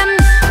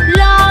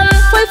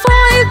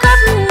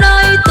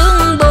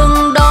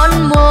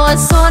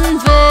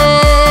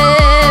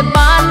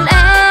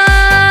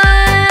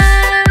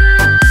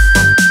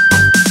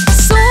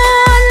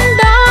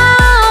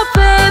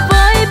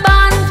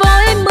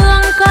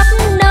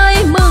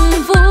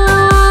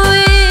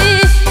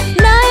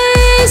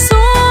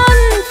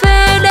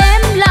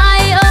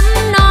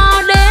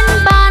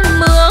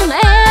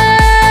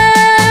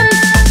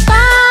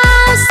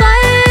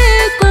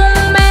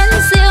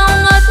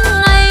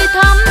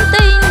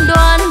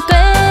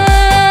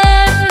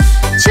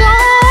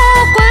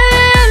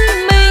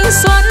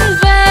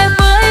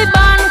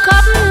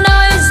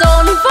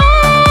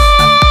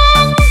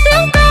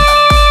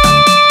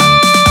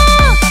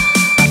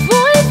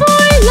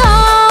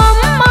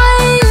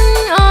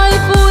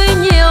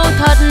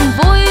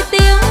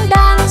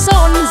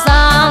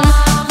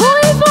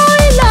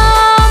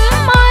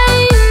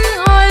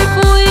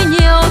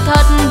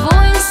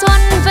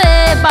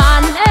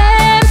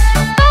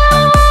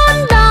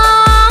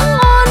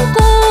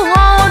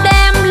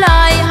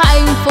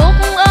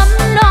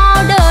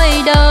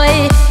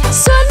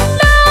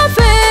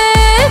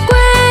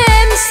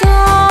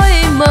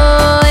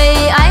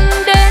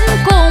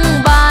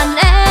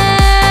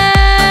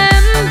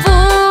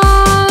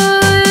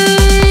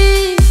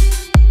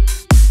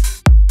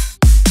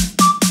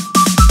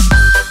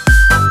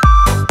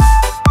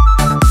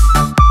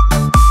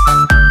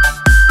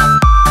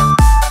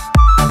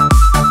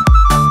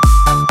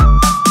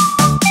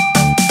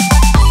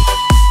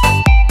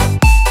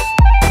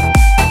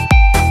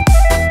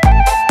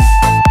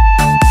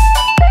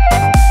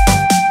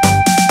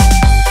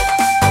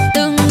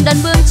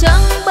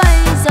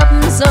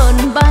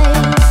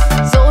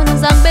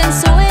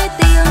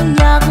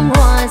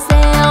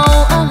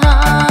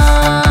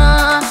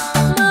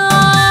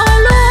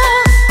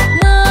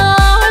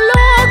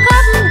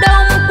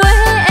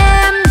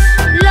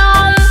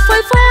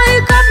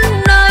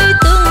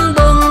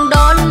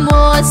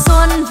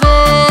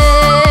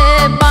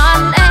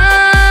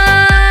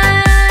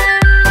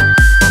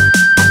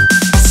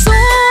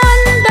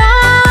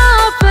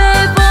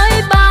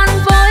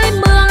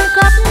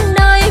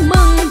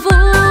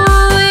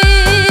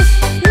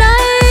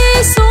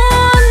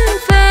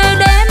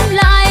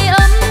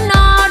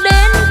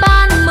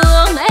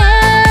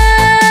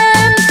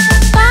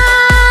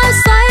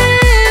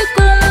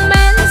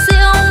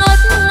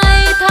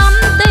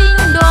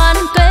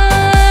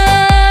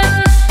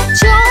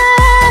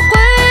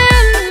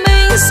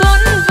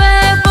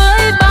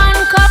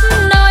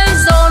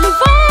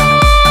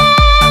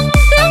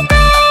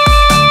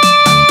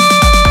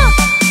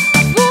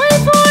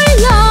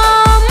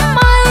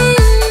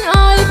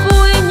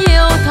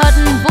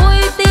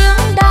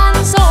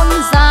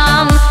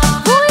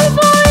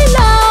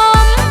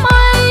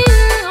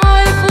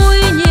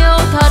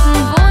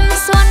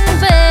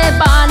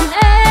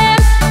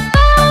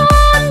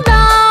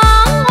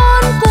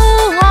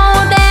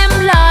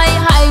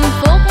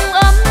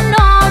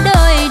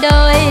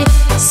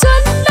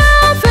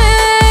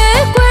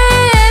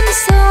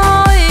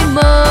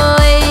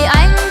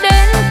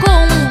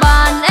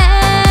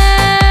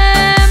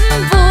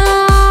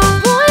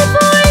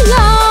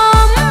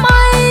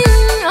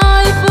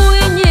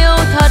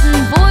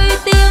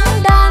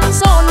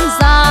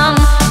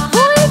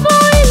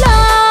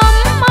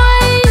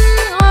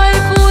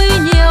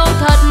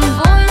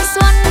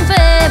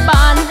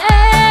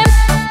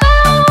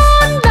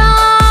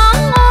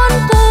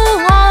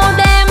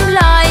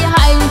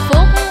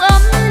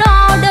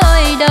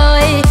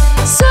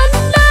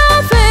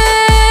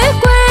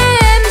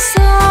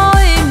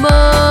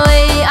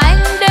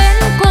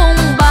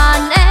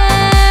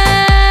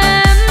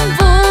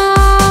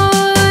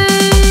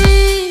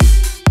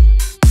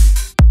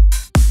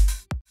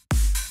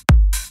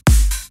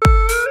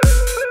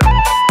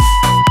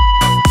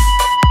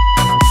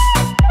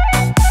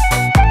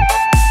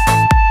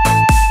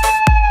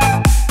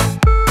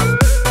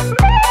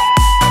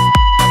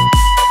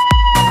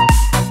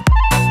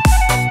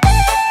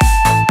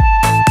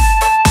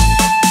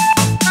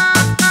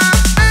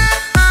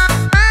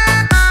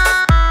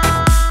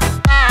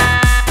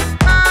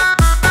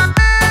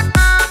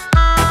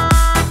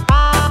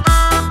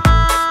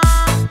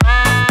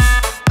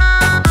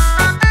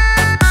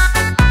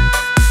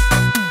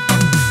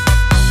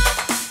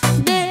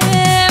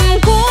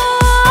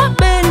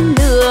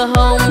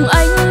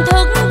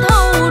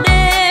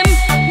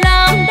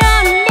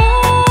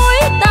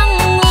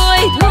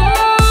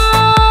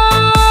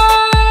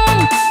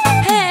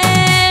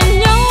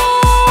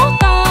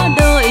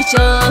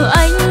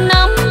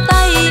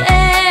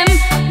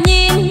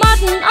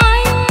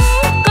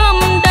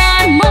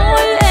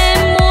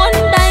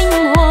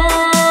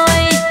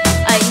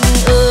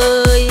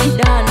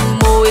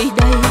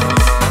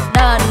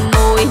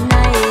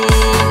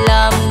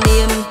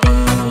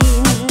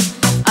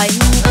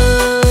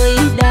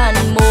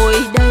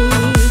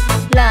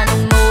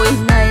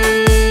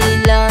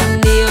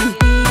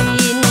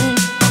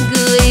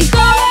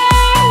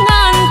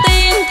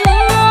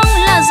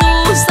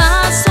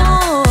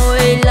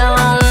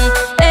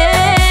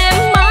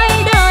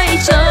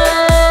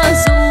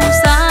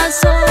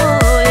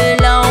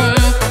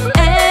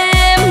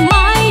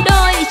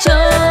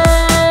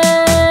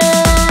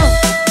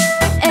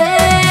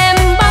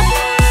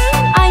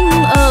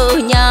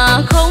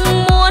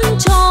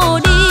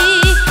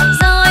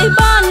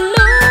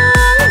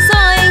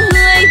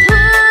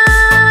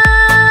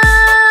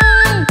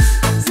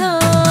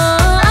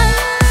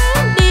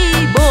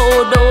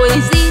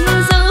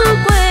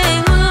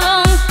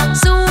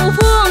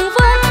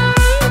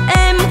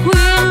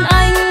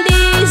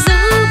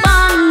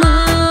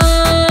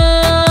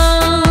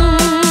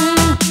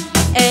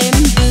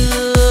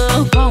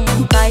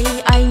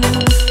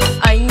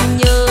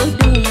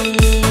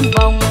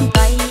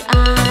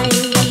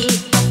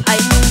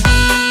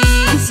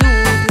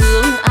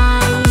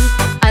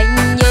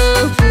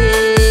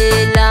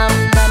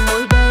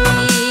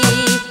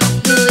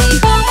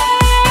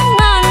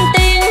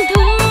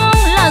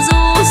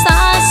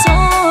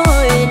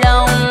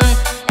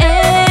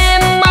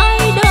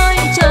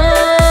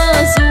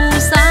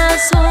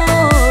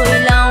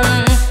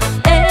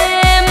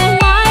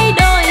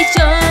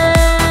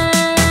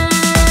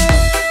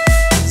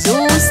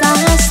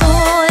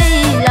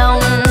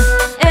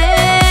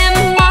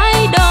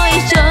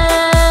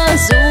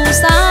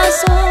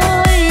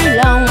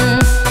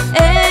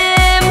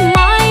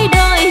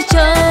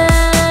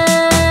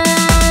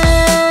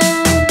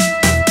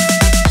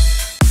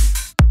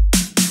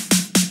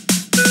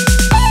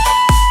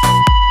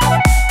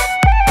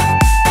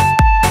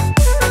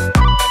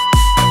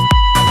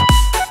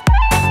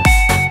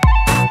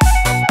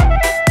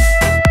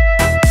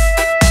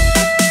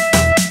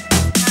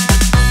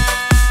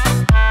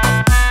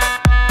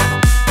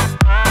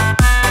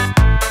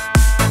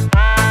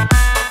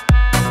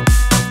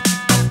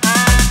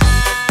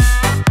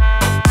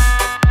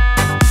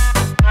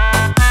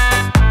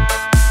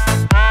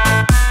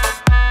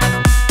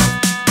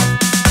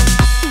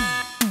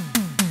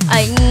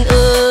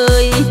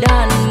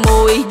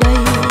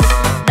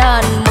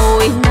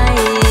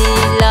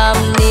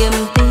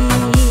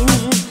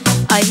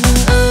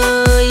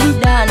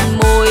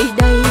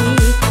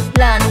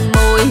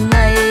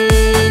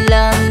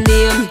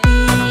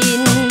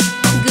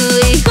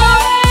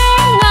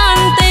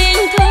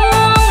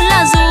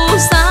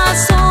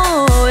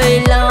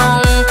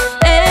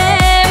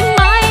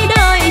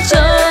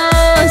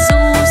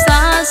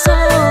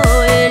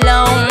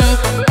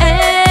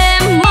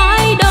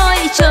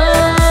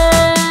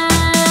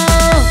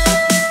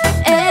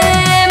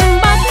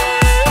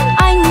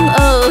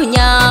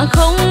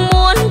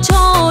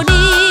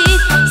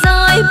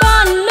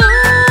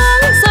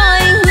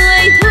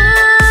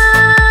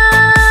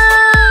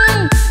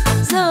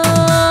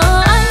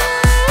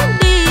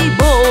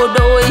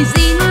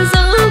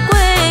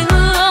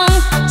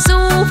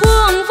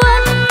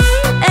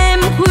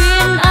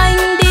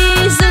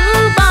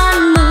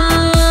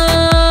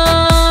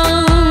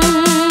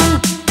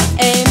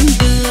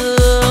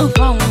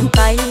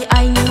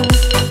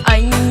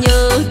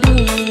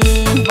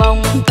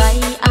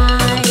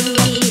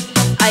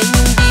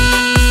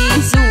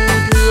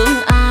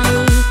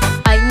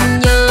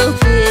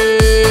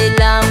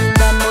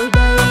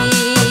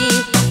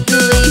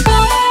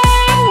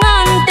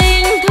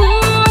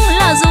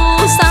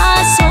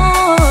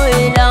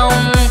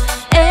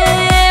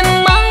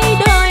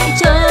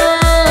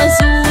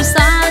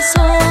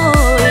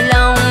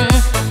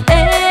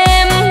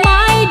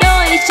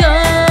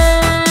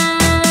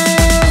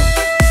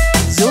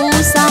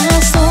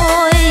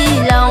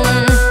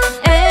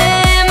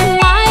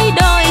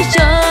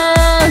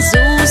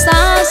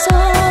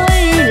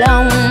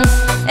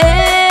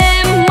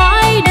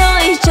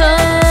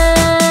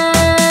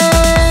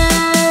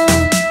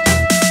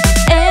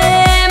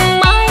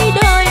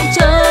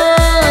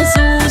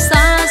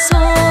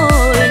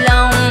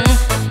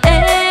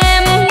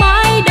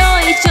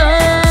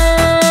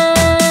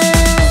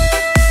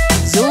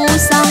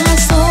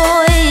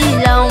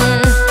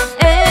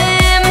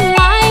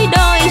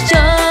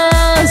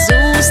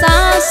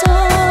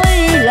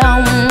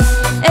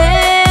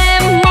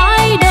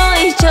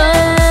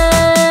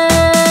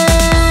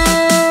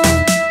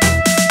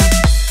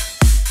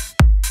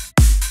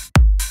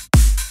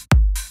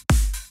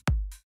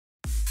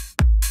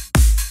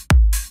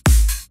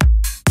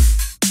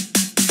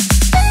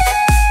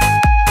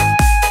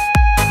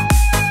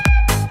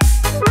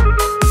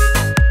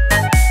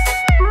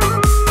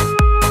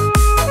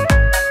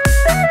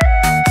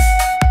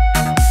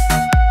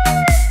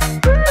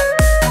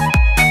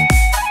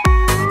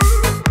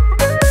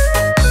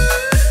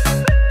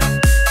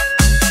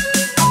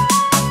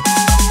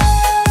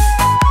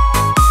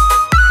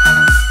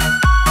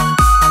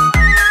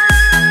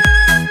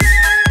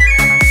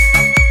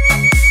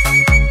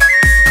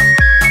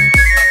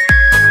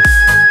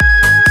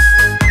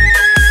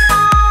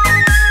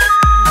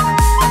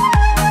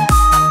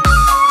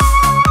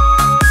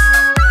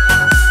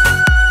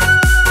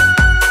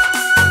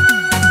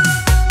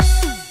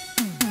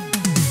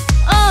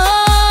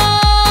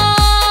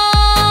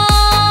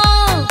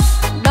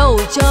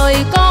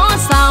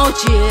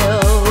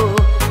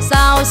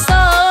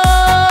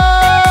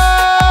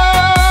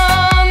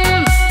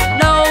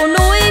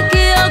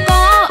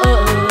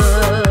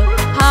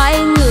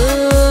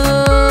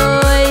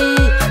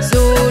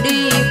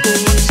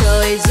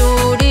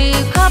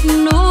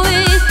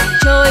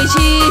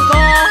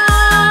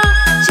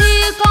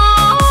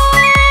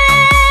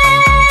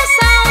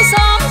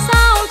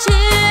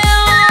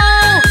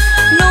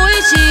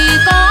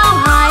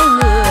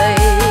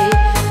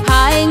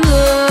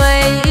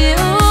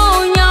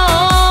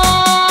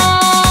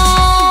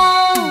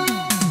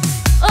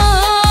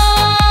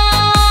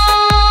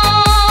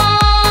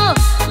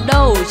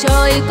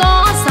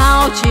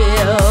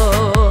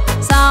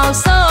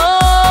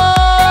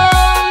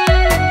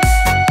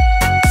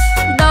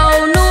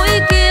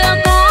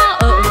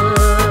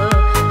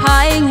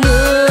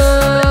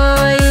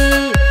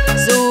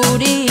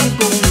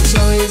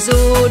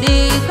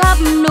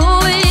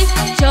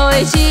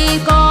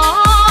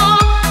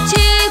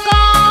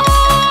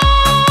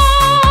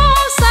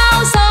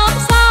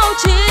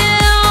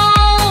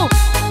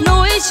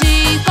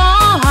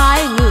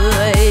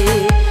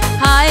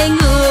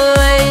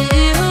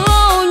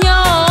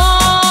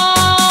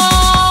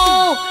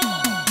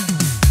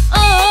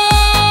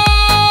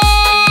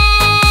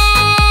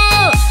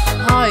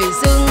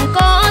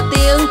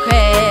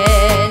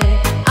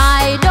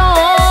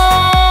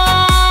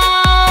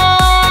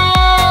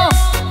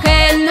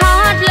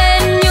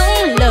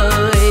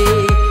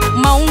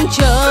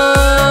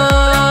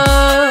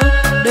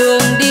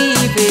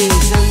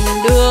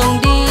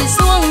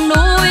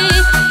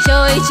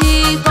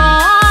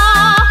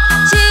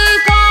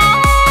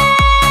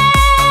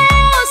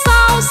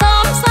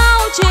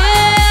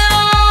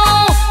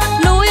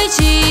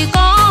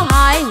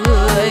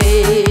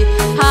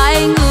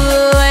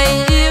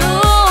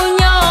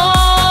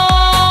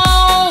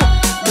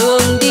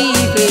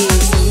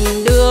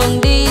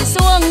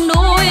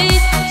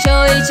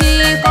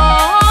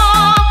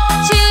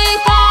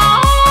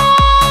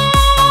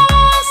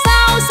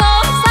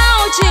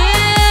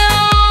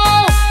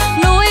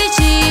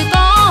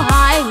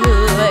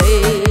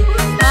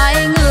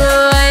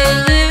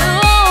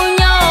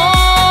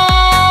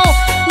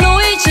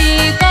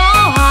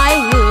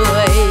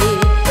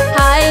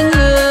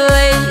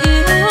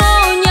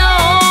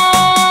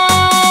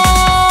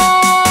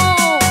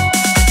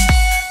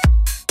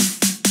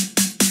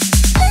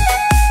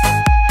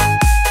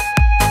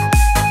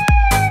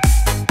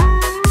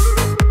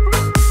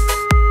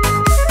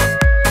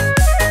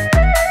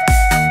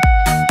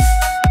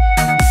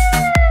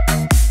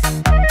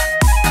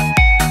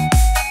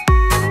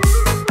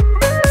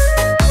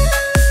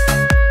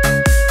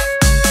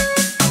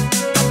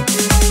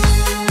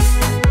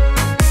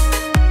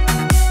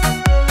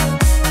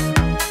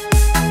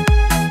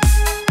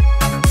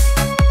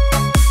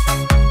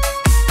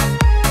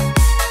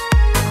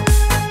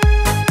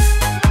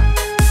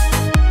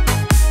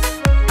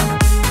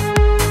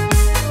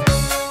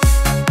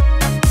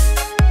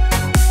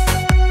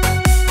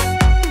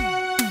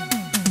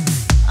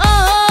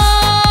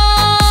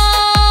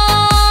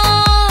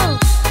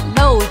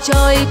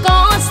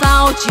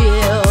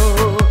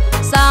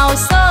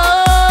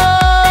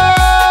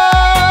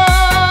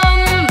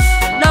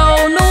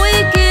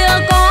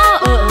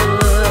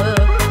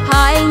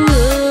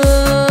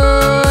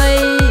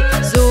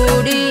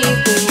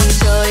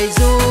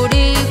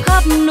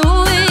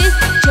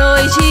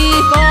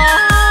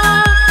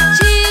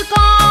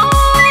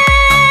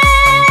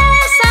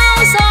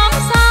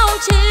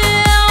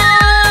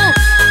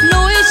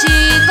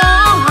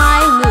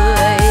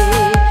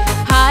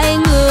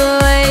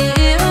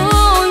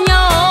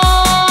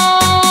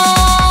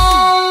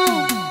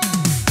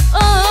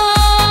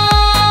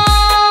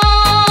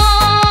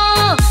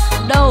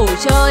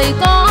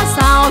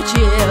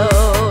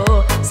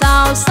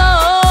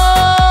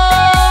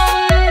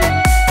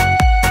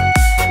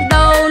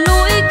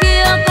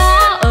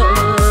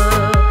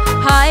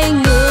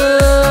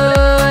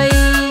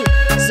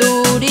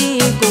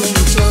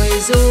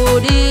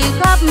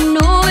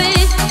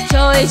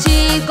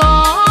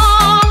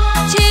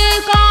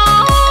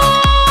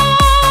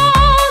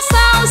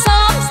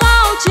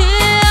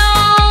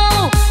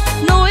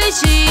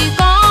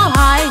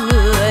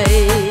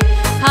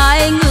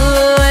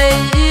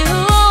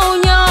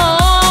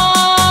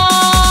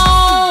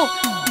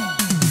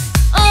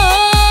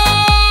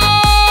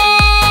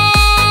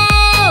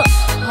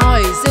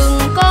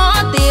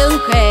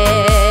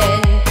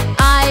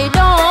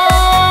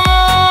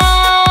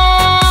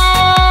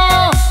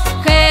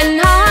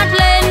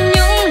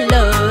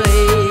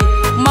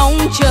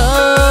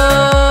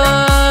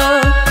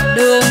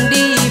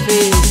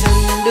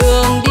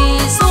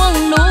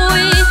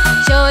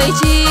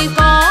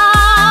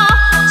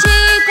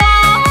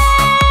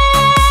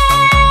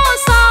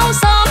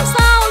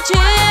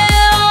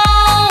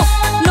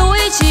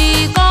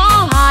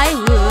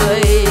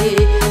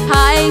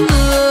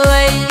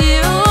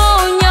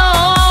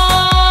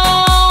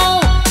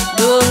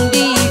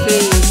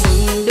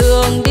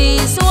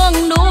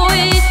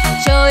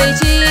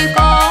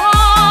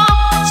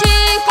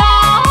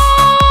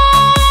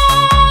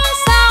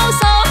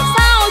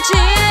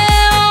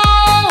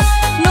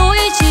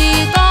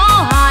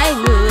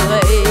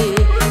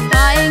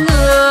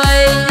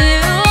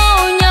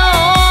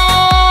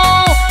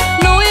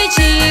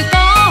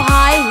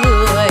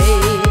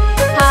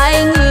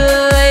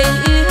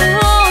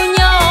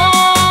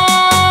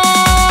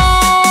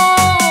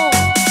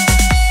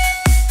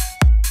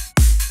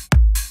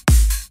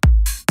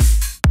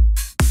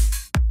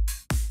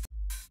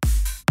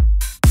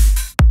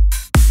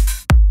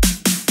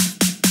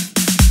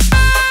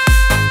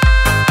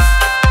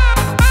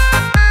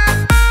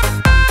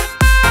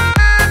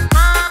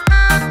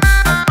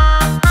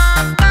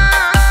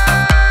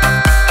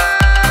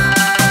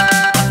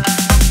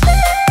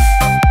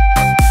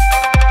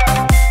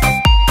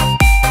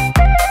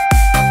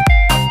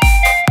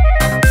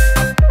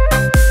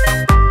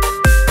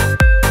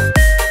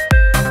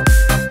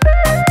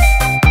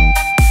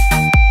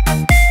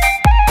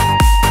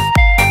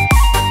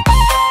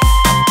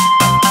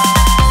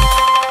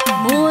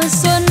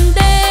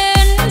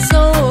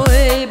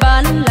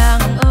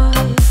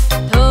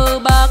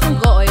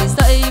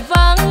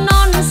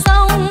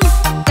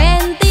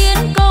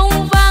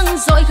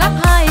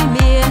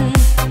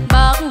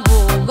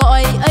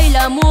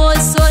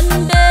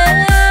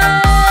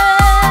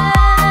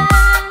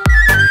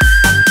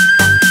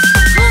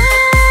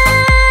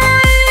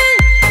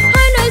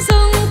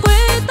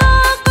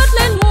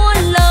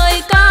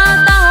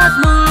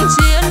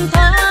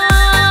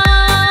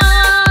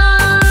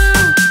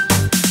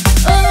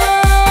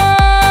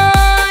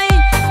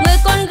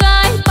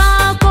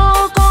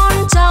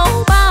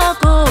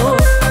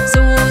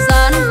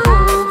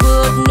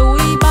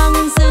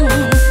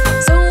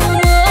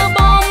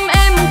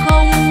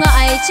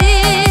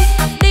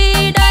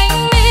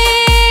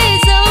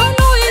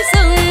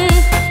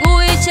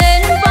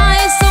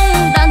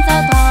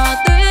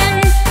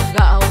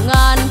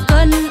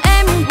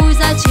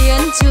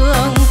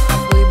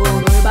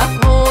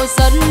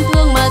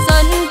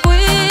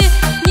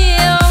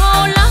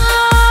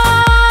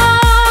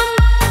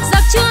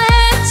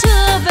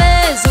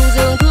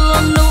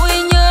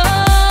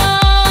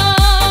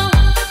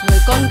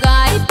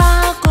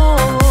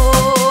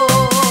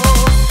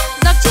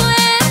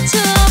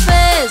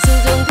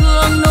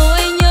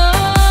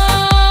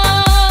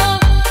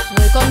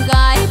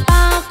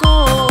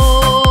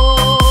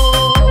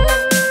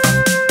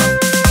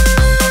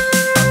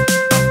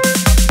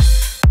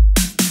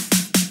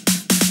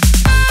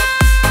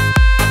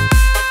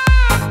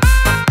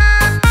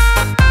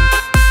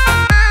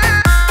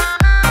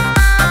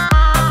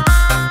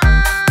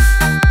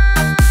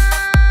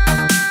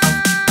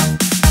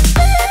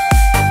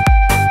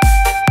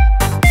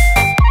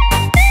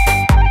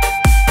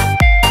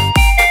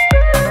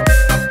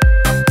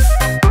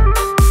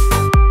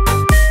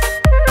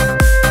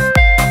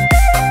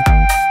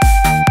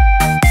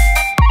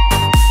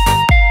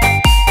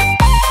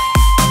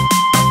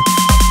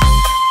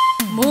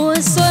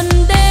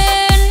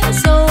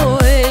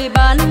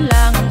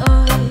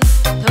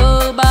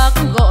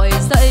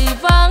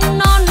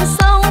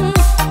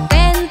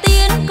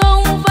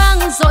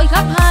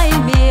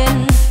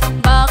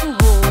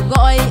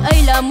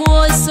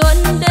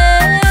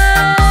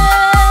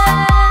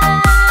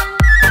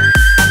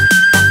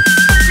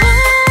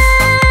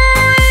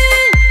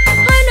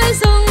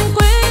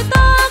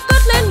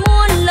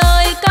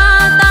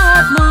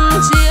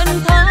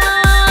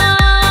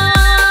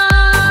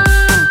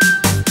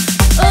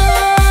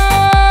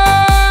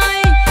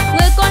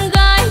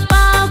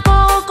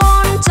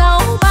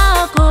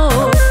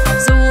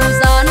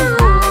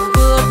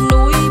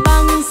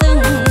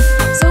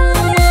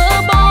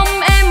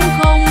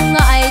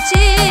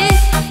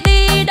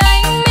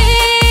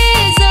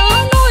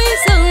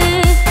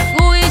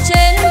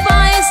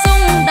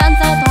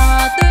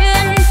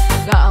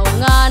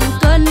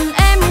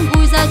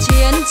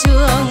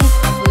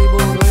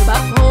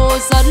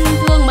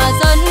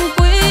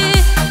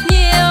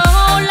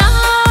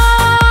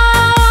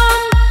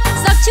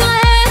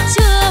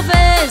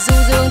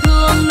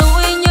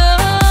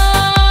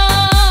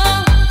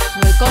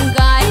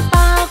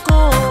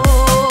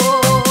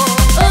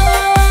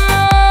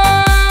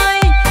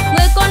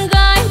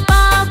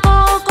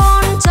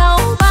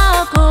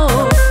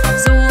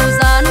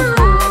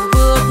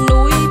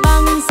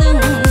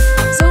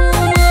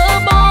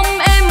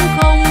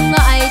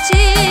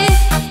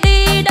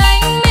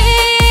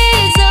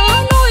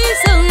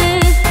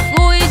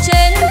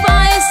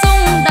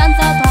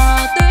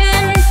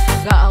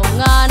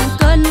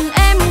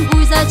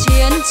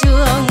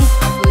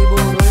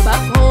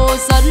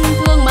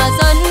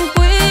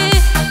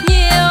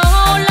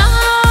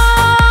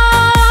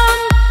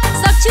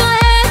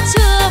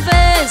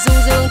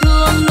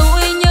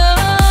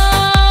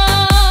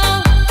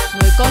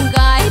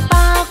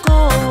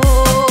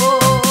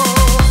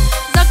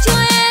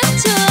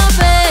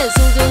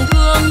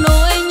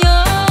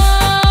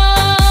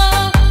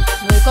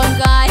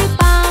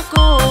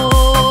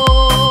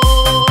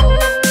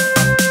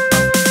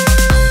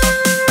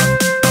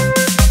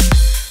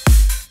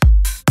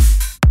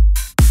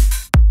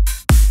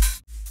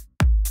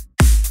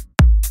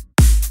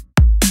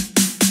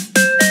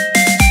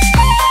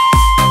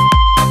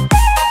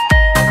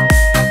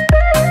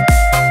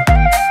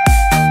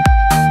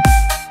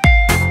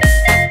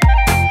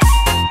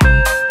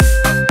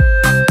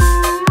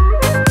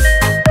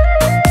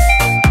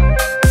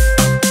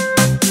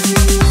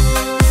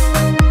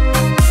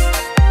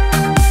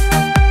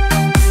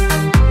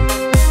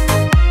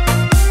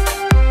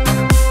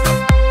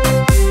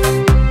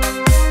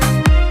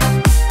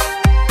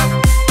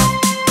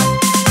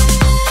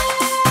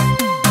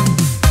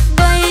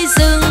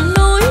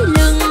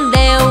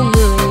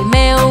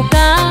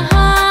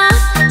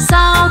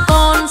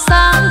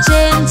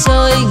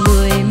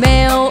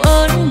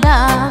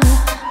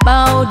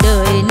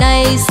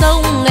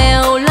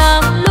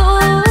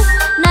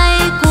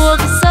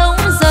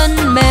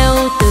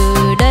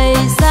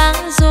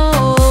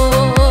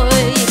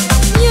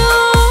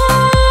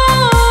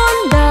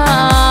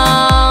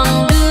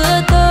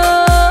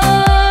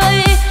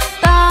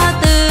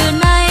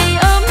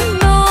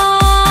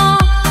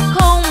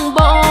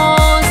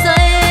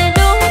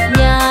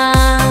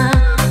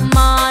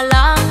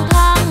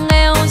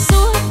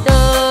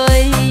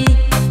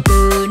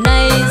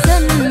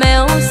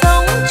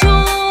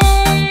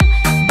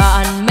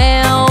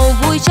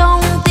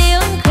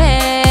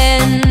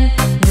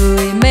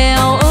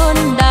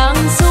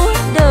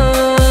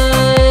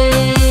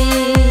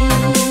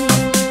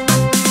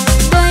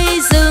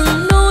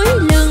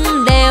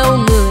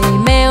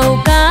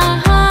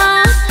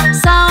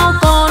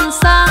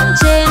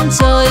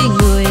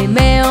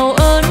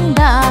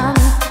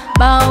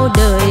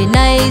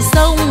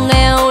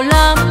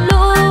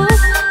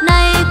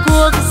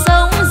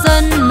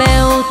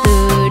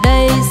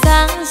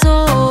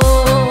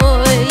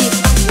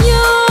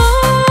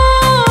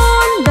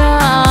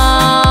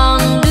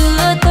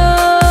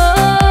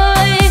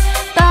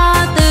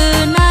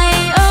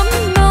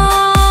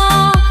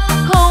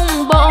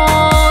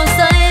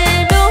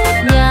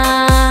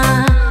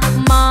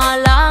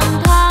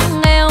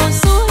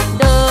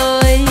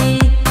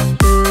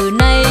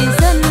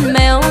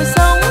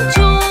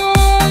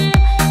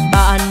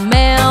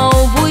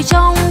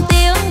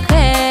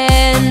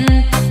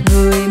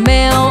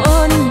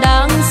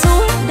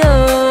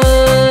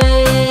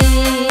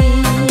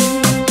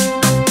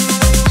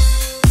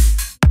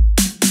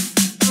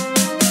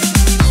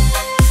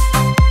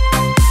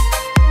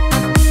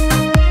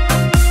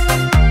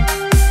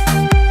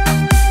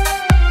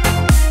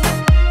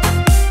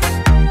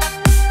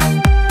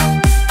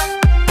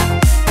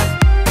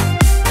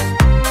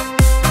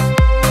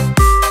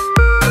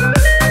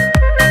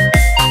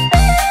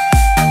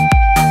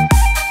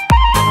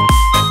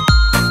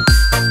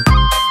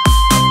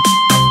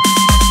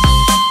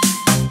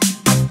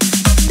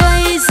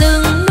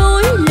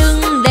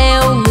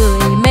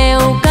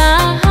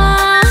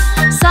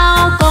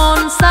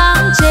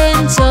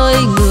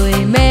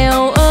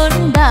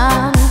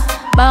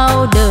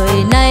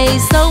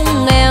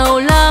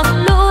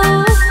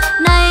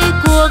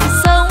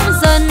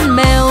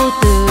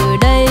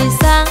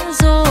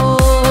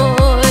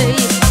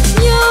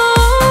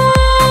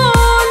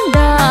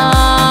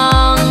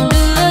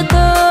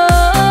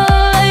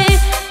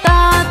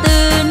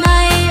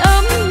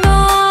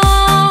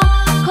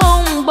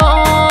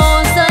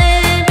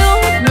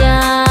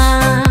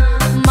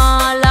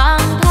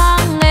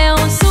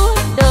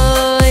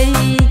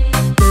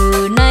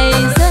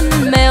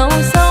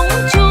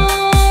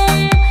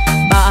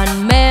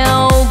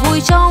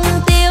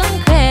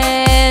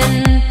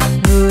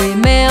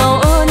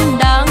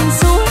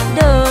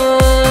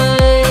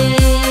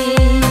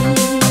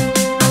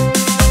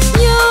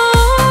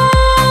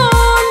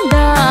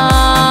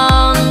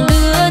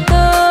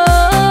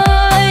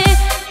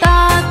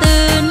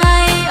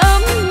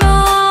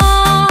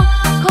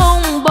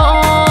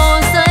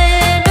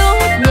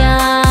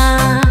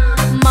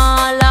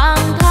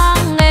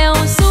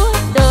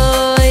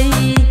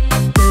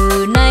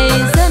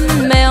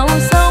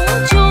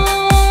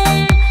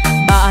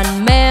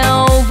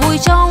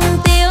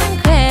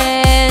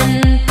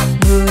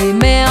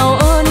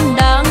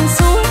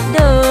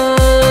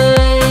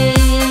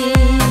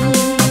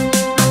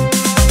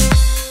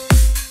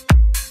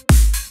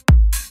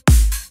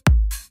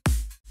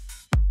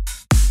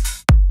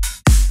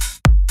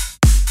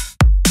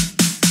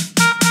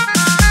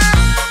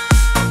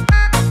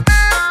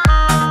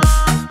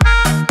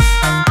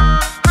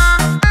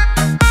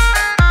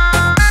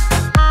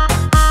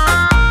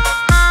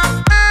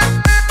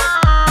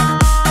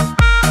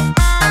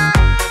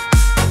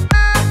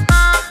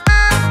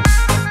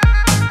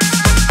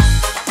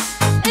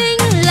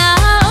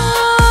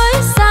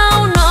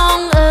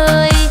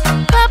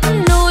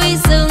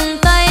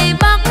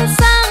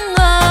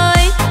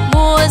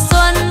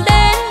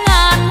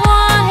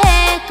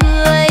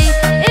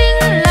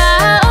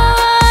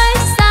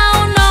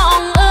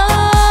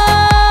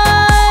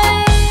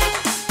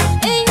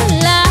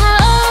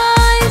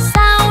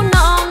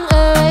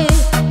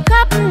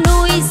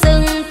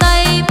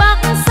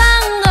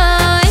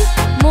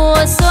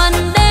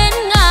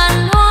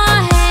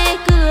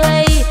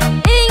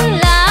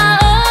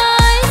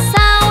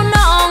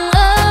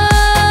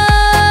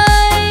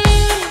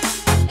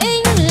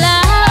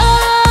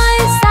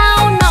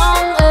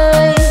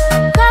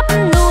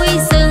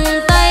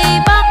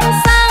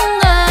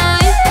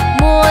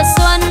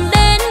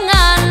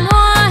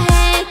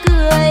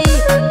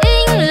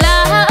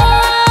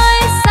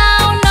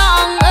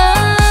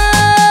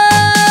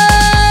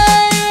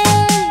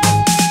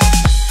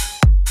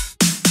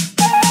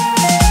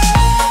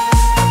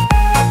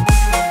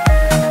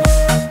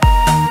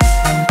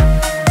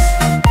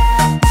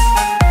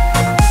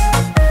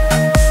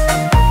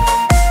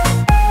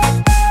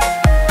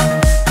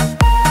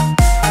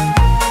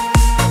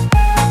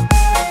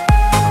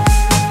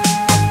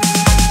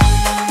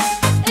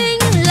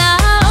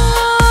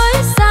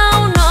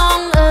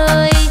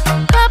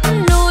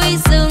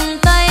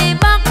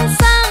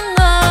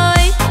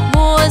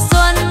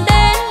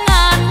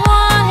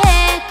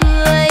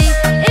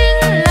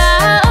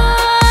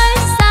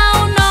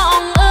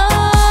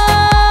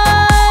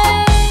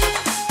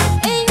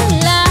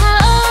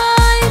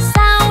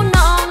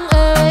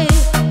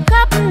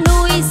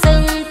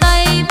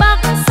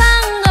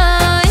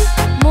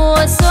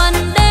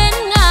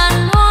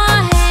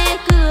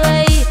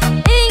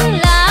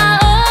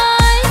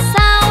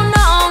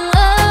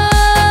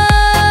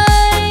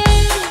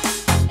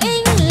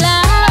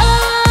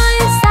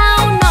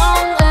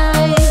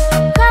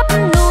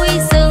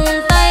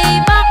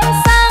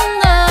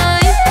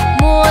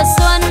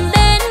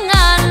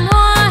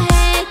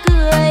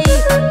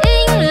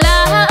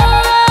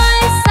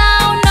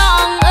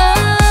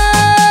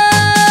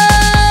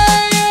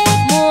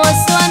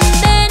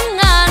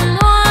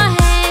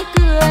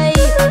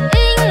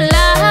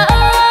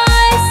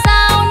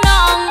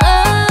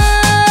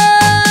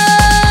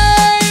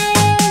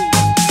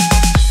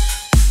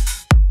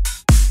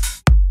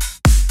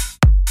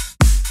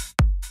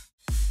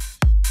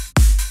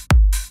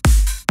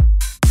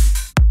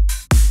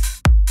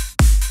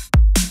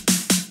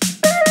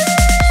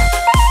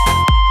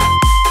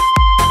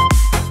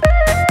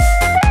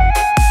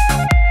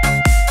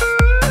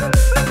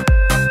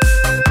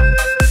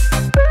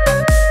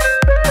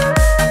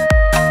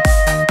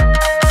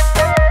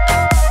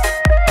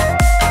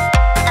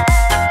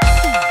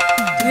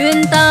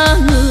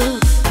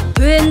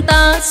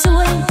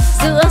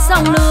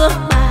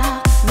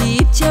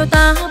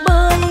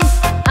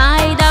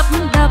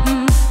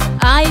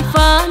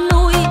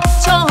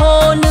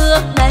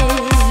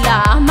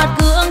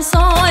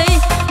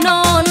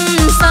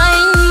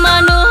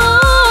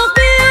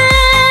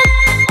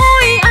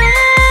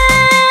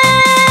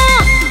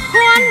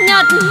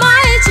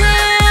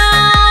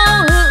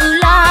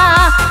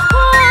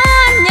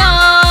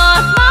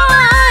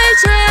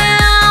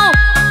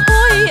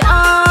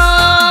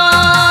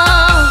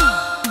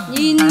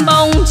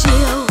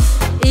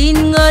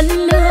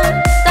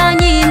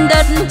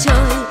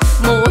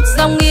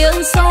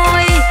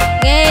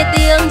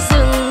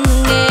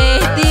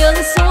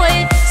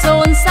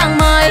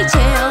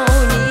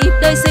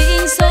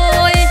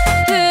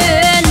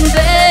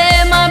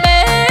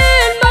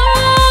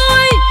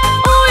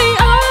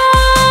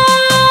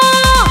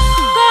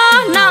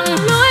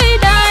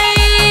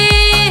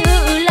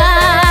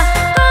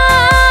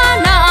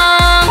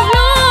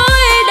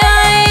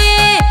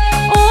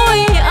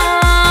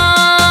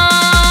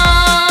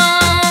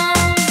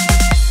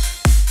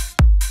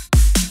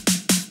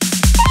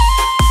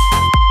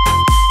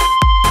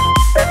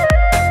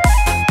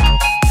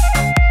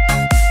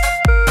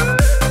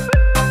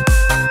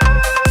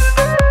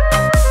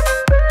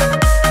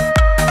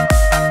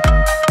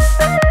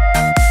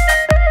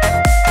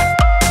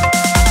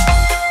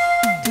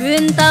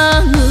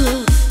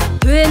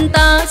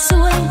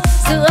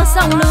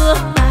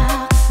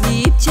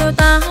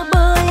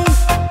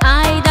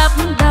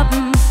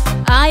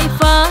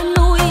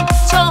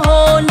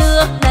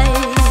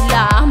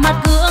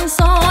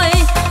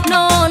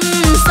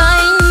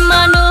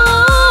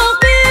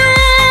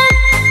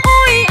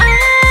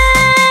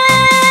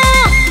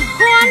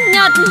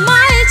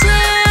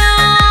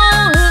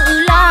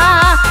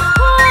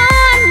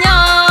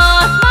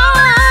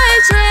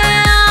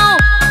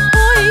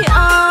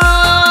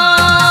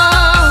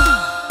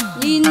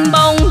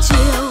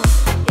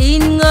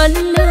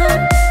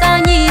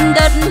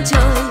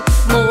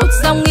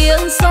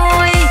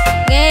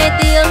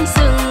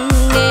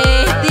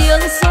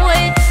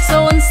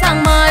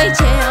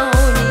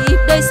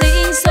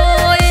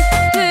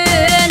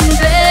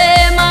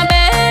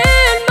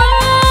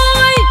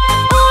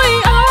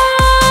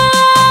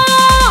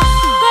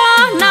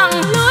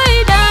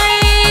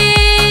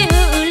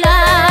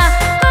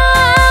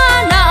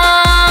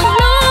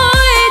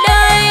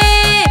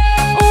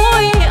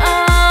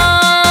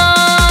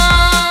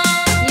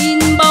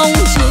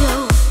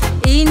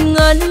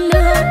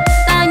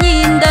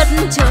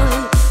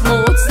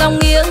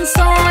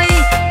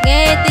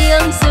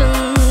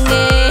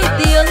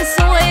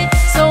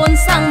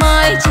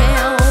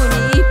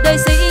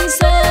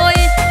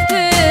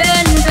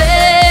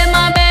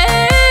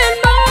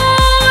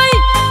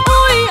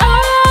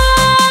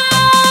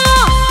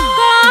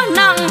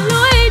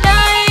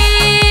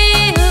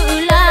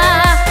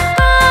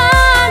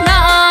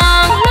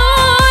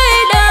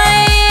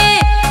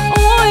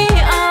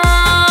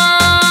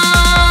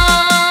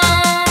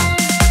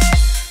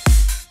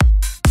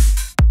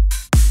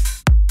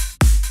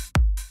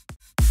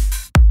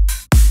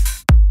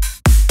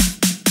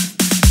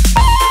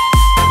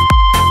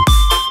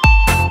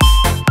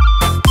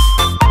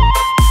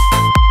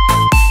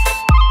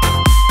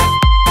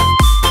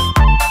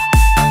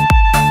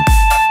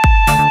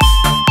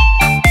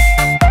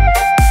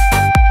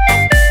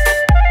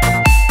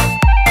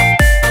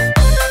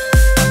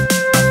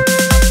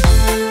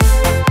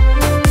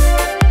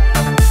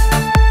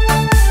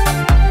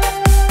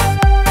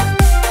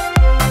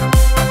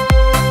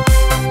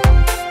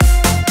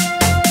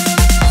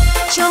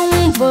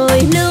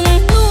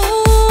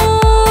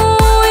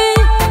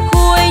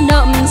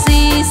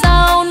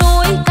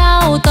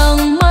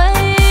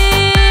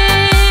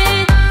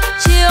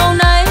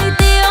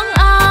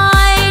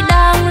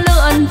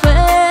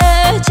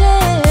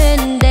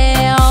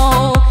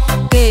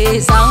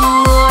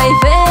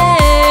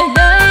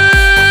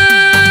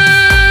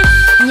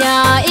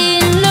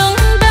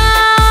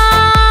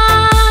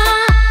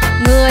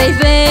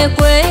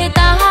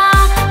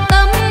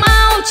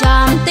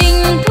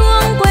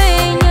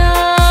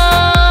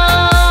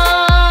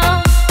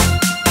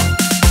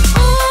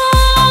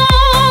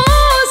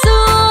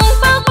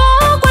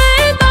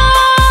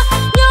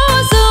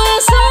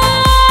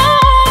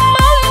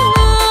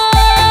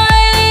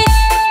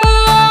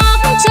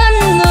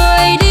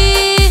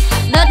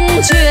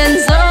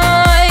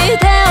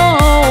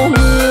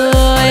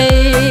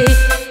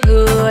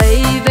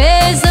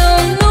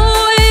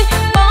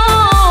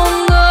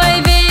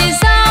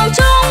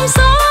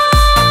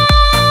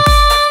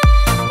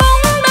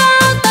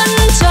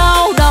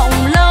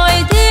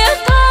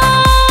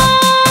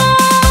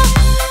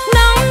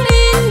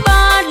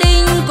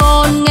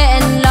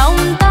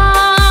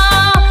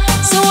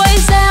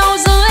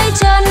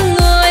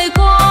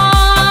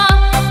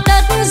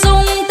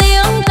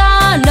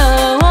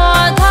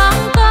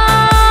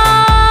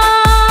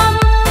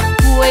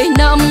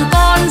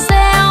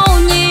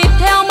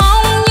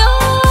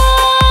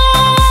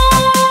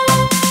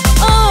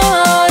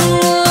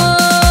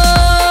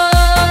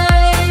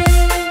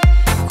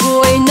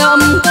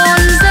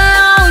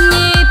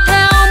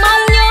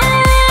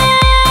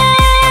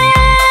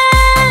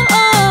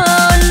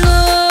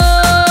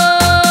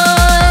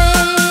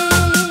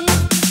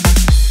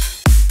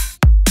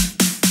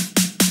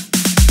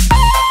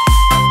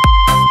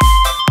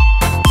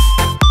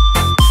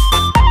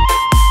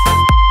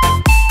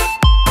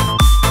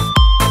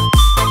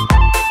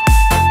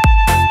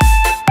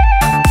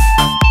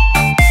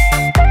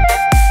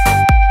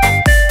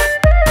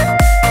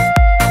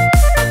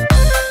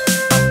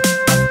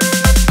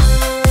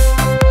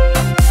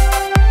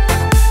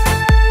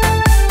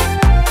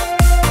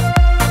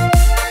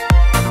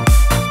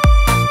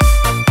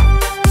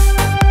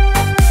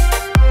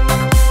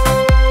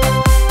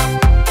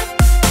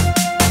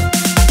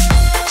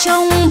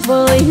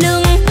 vời lưng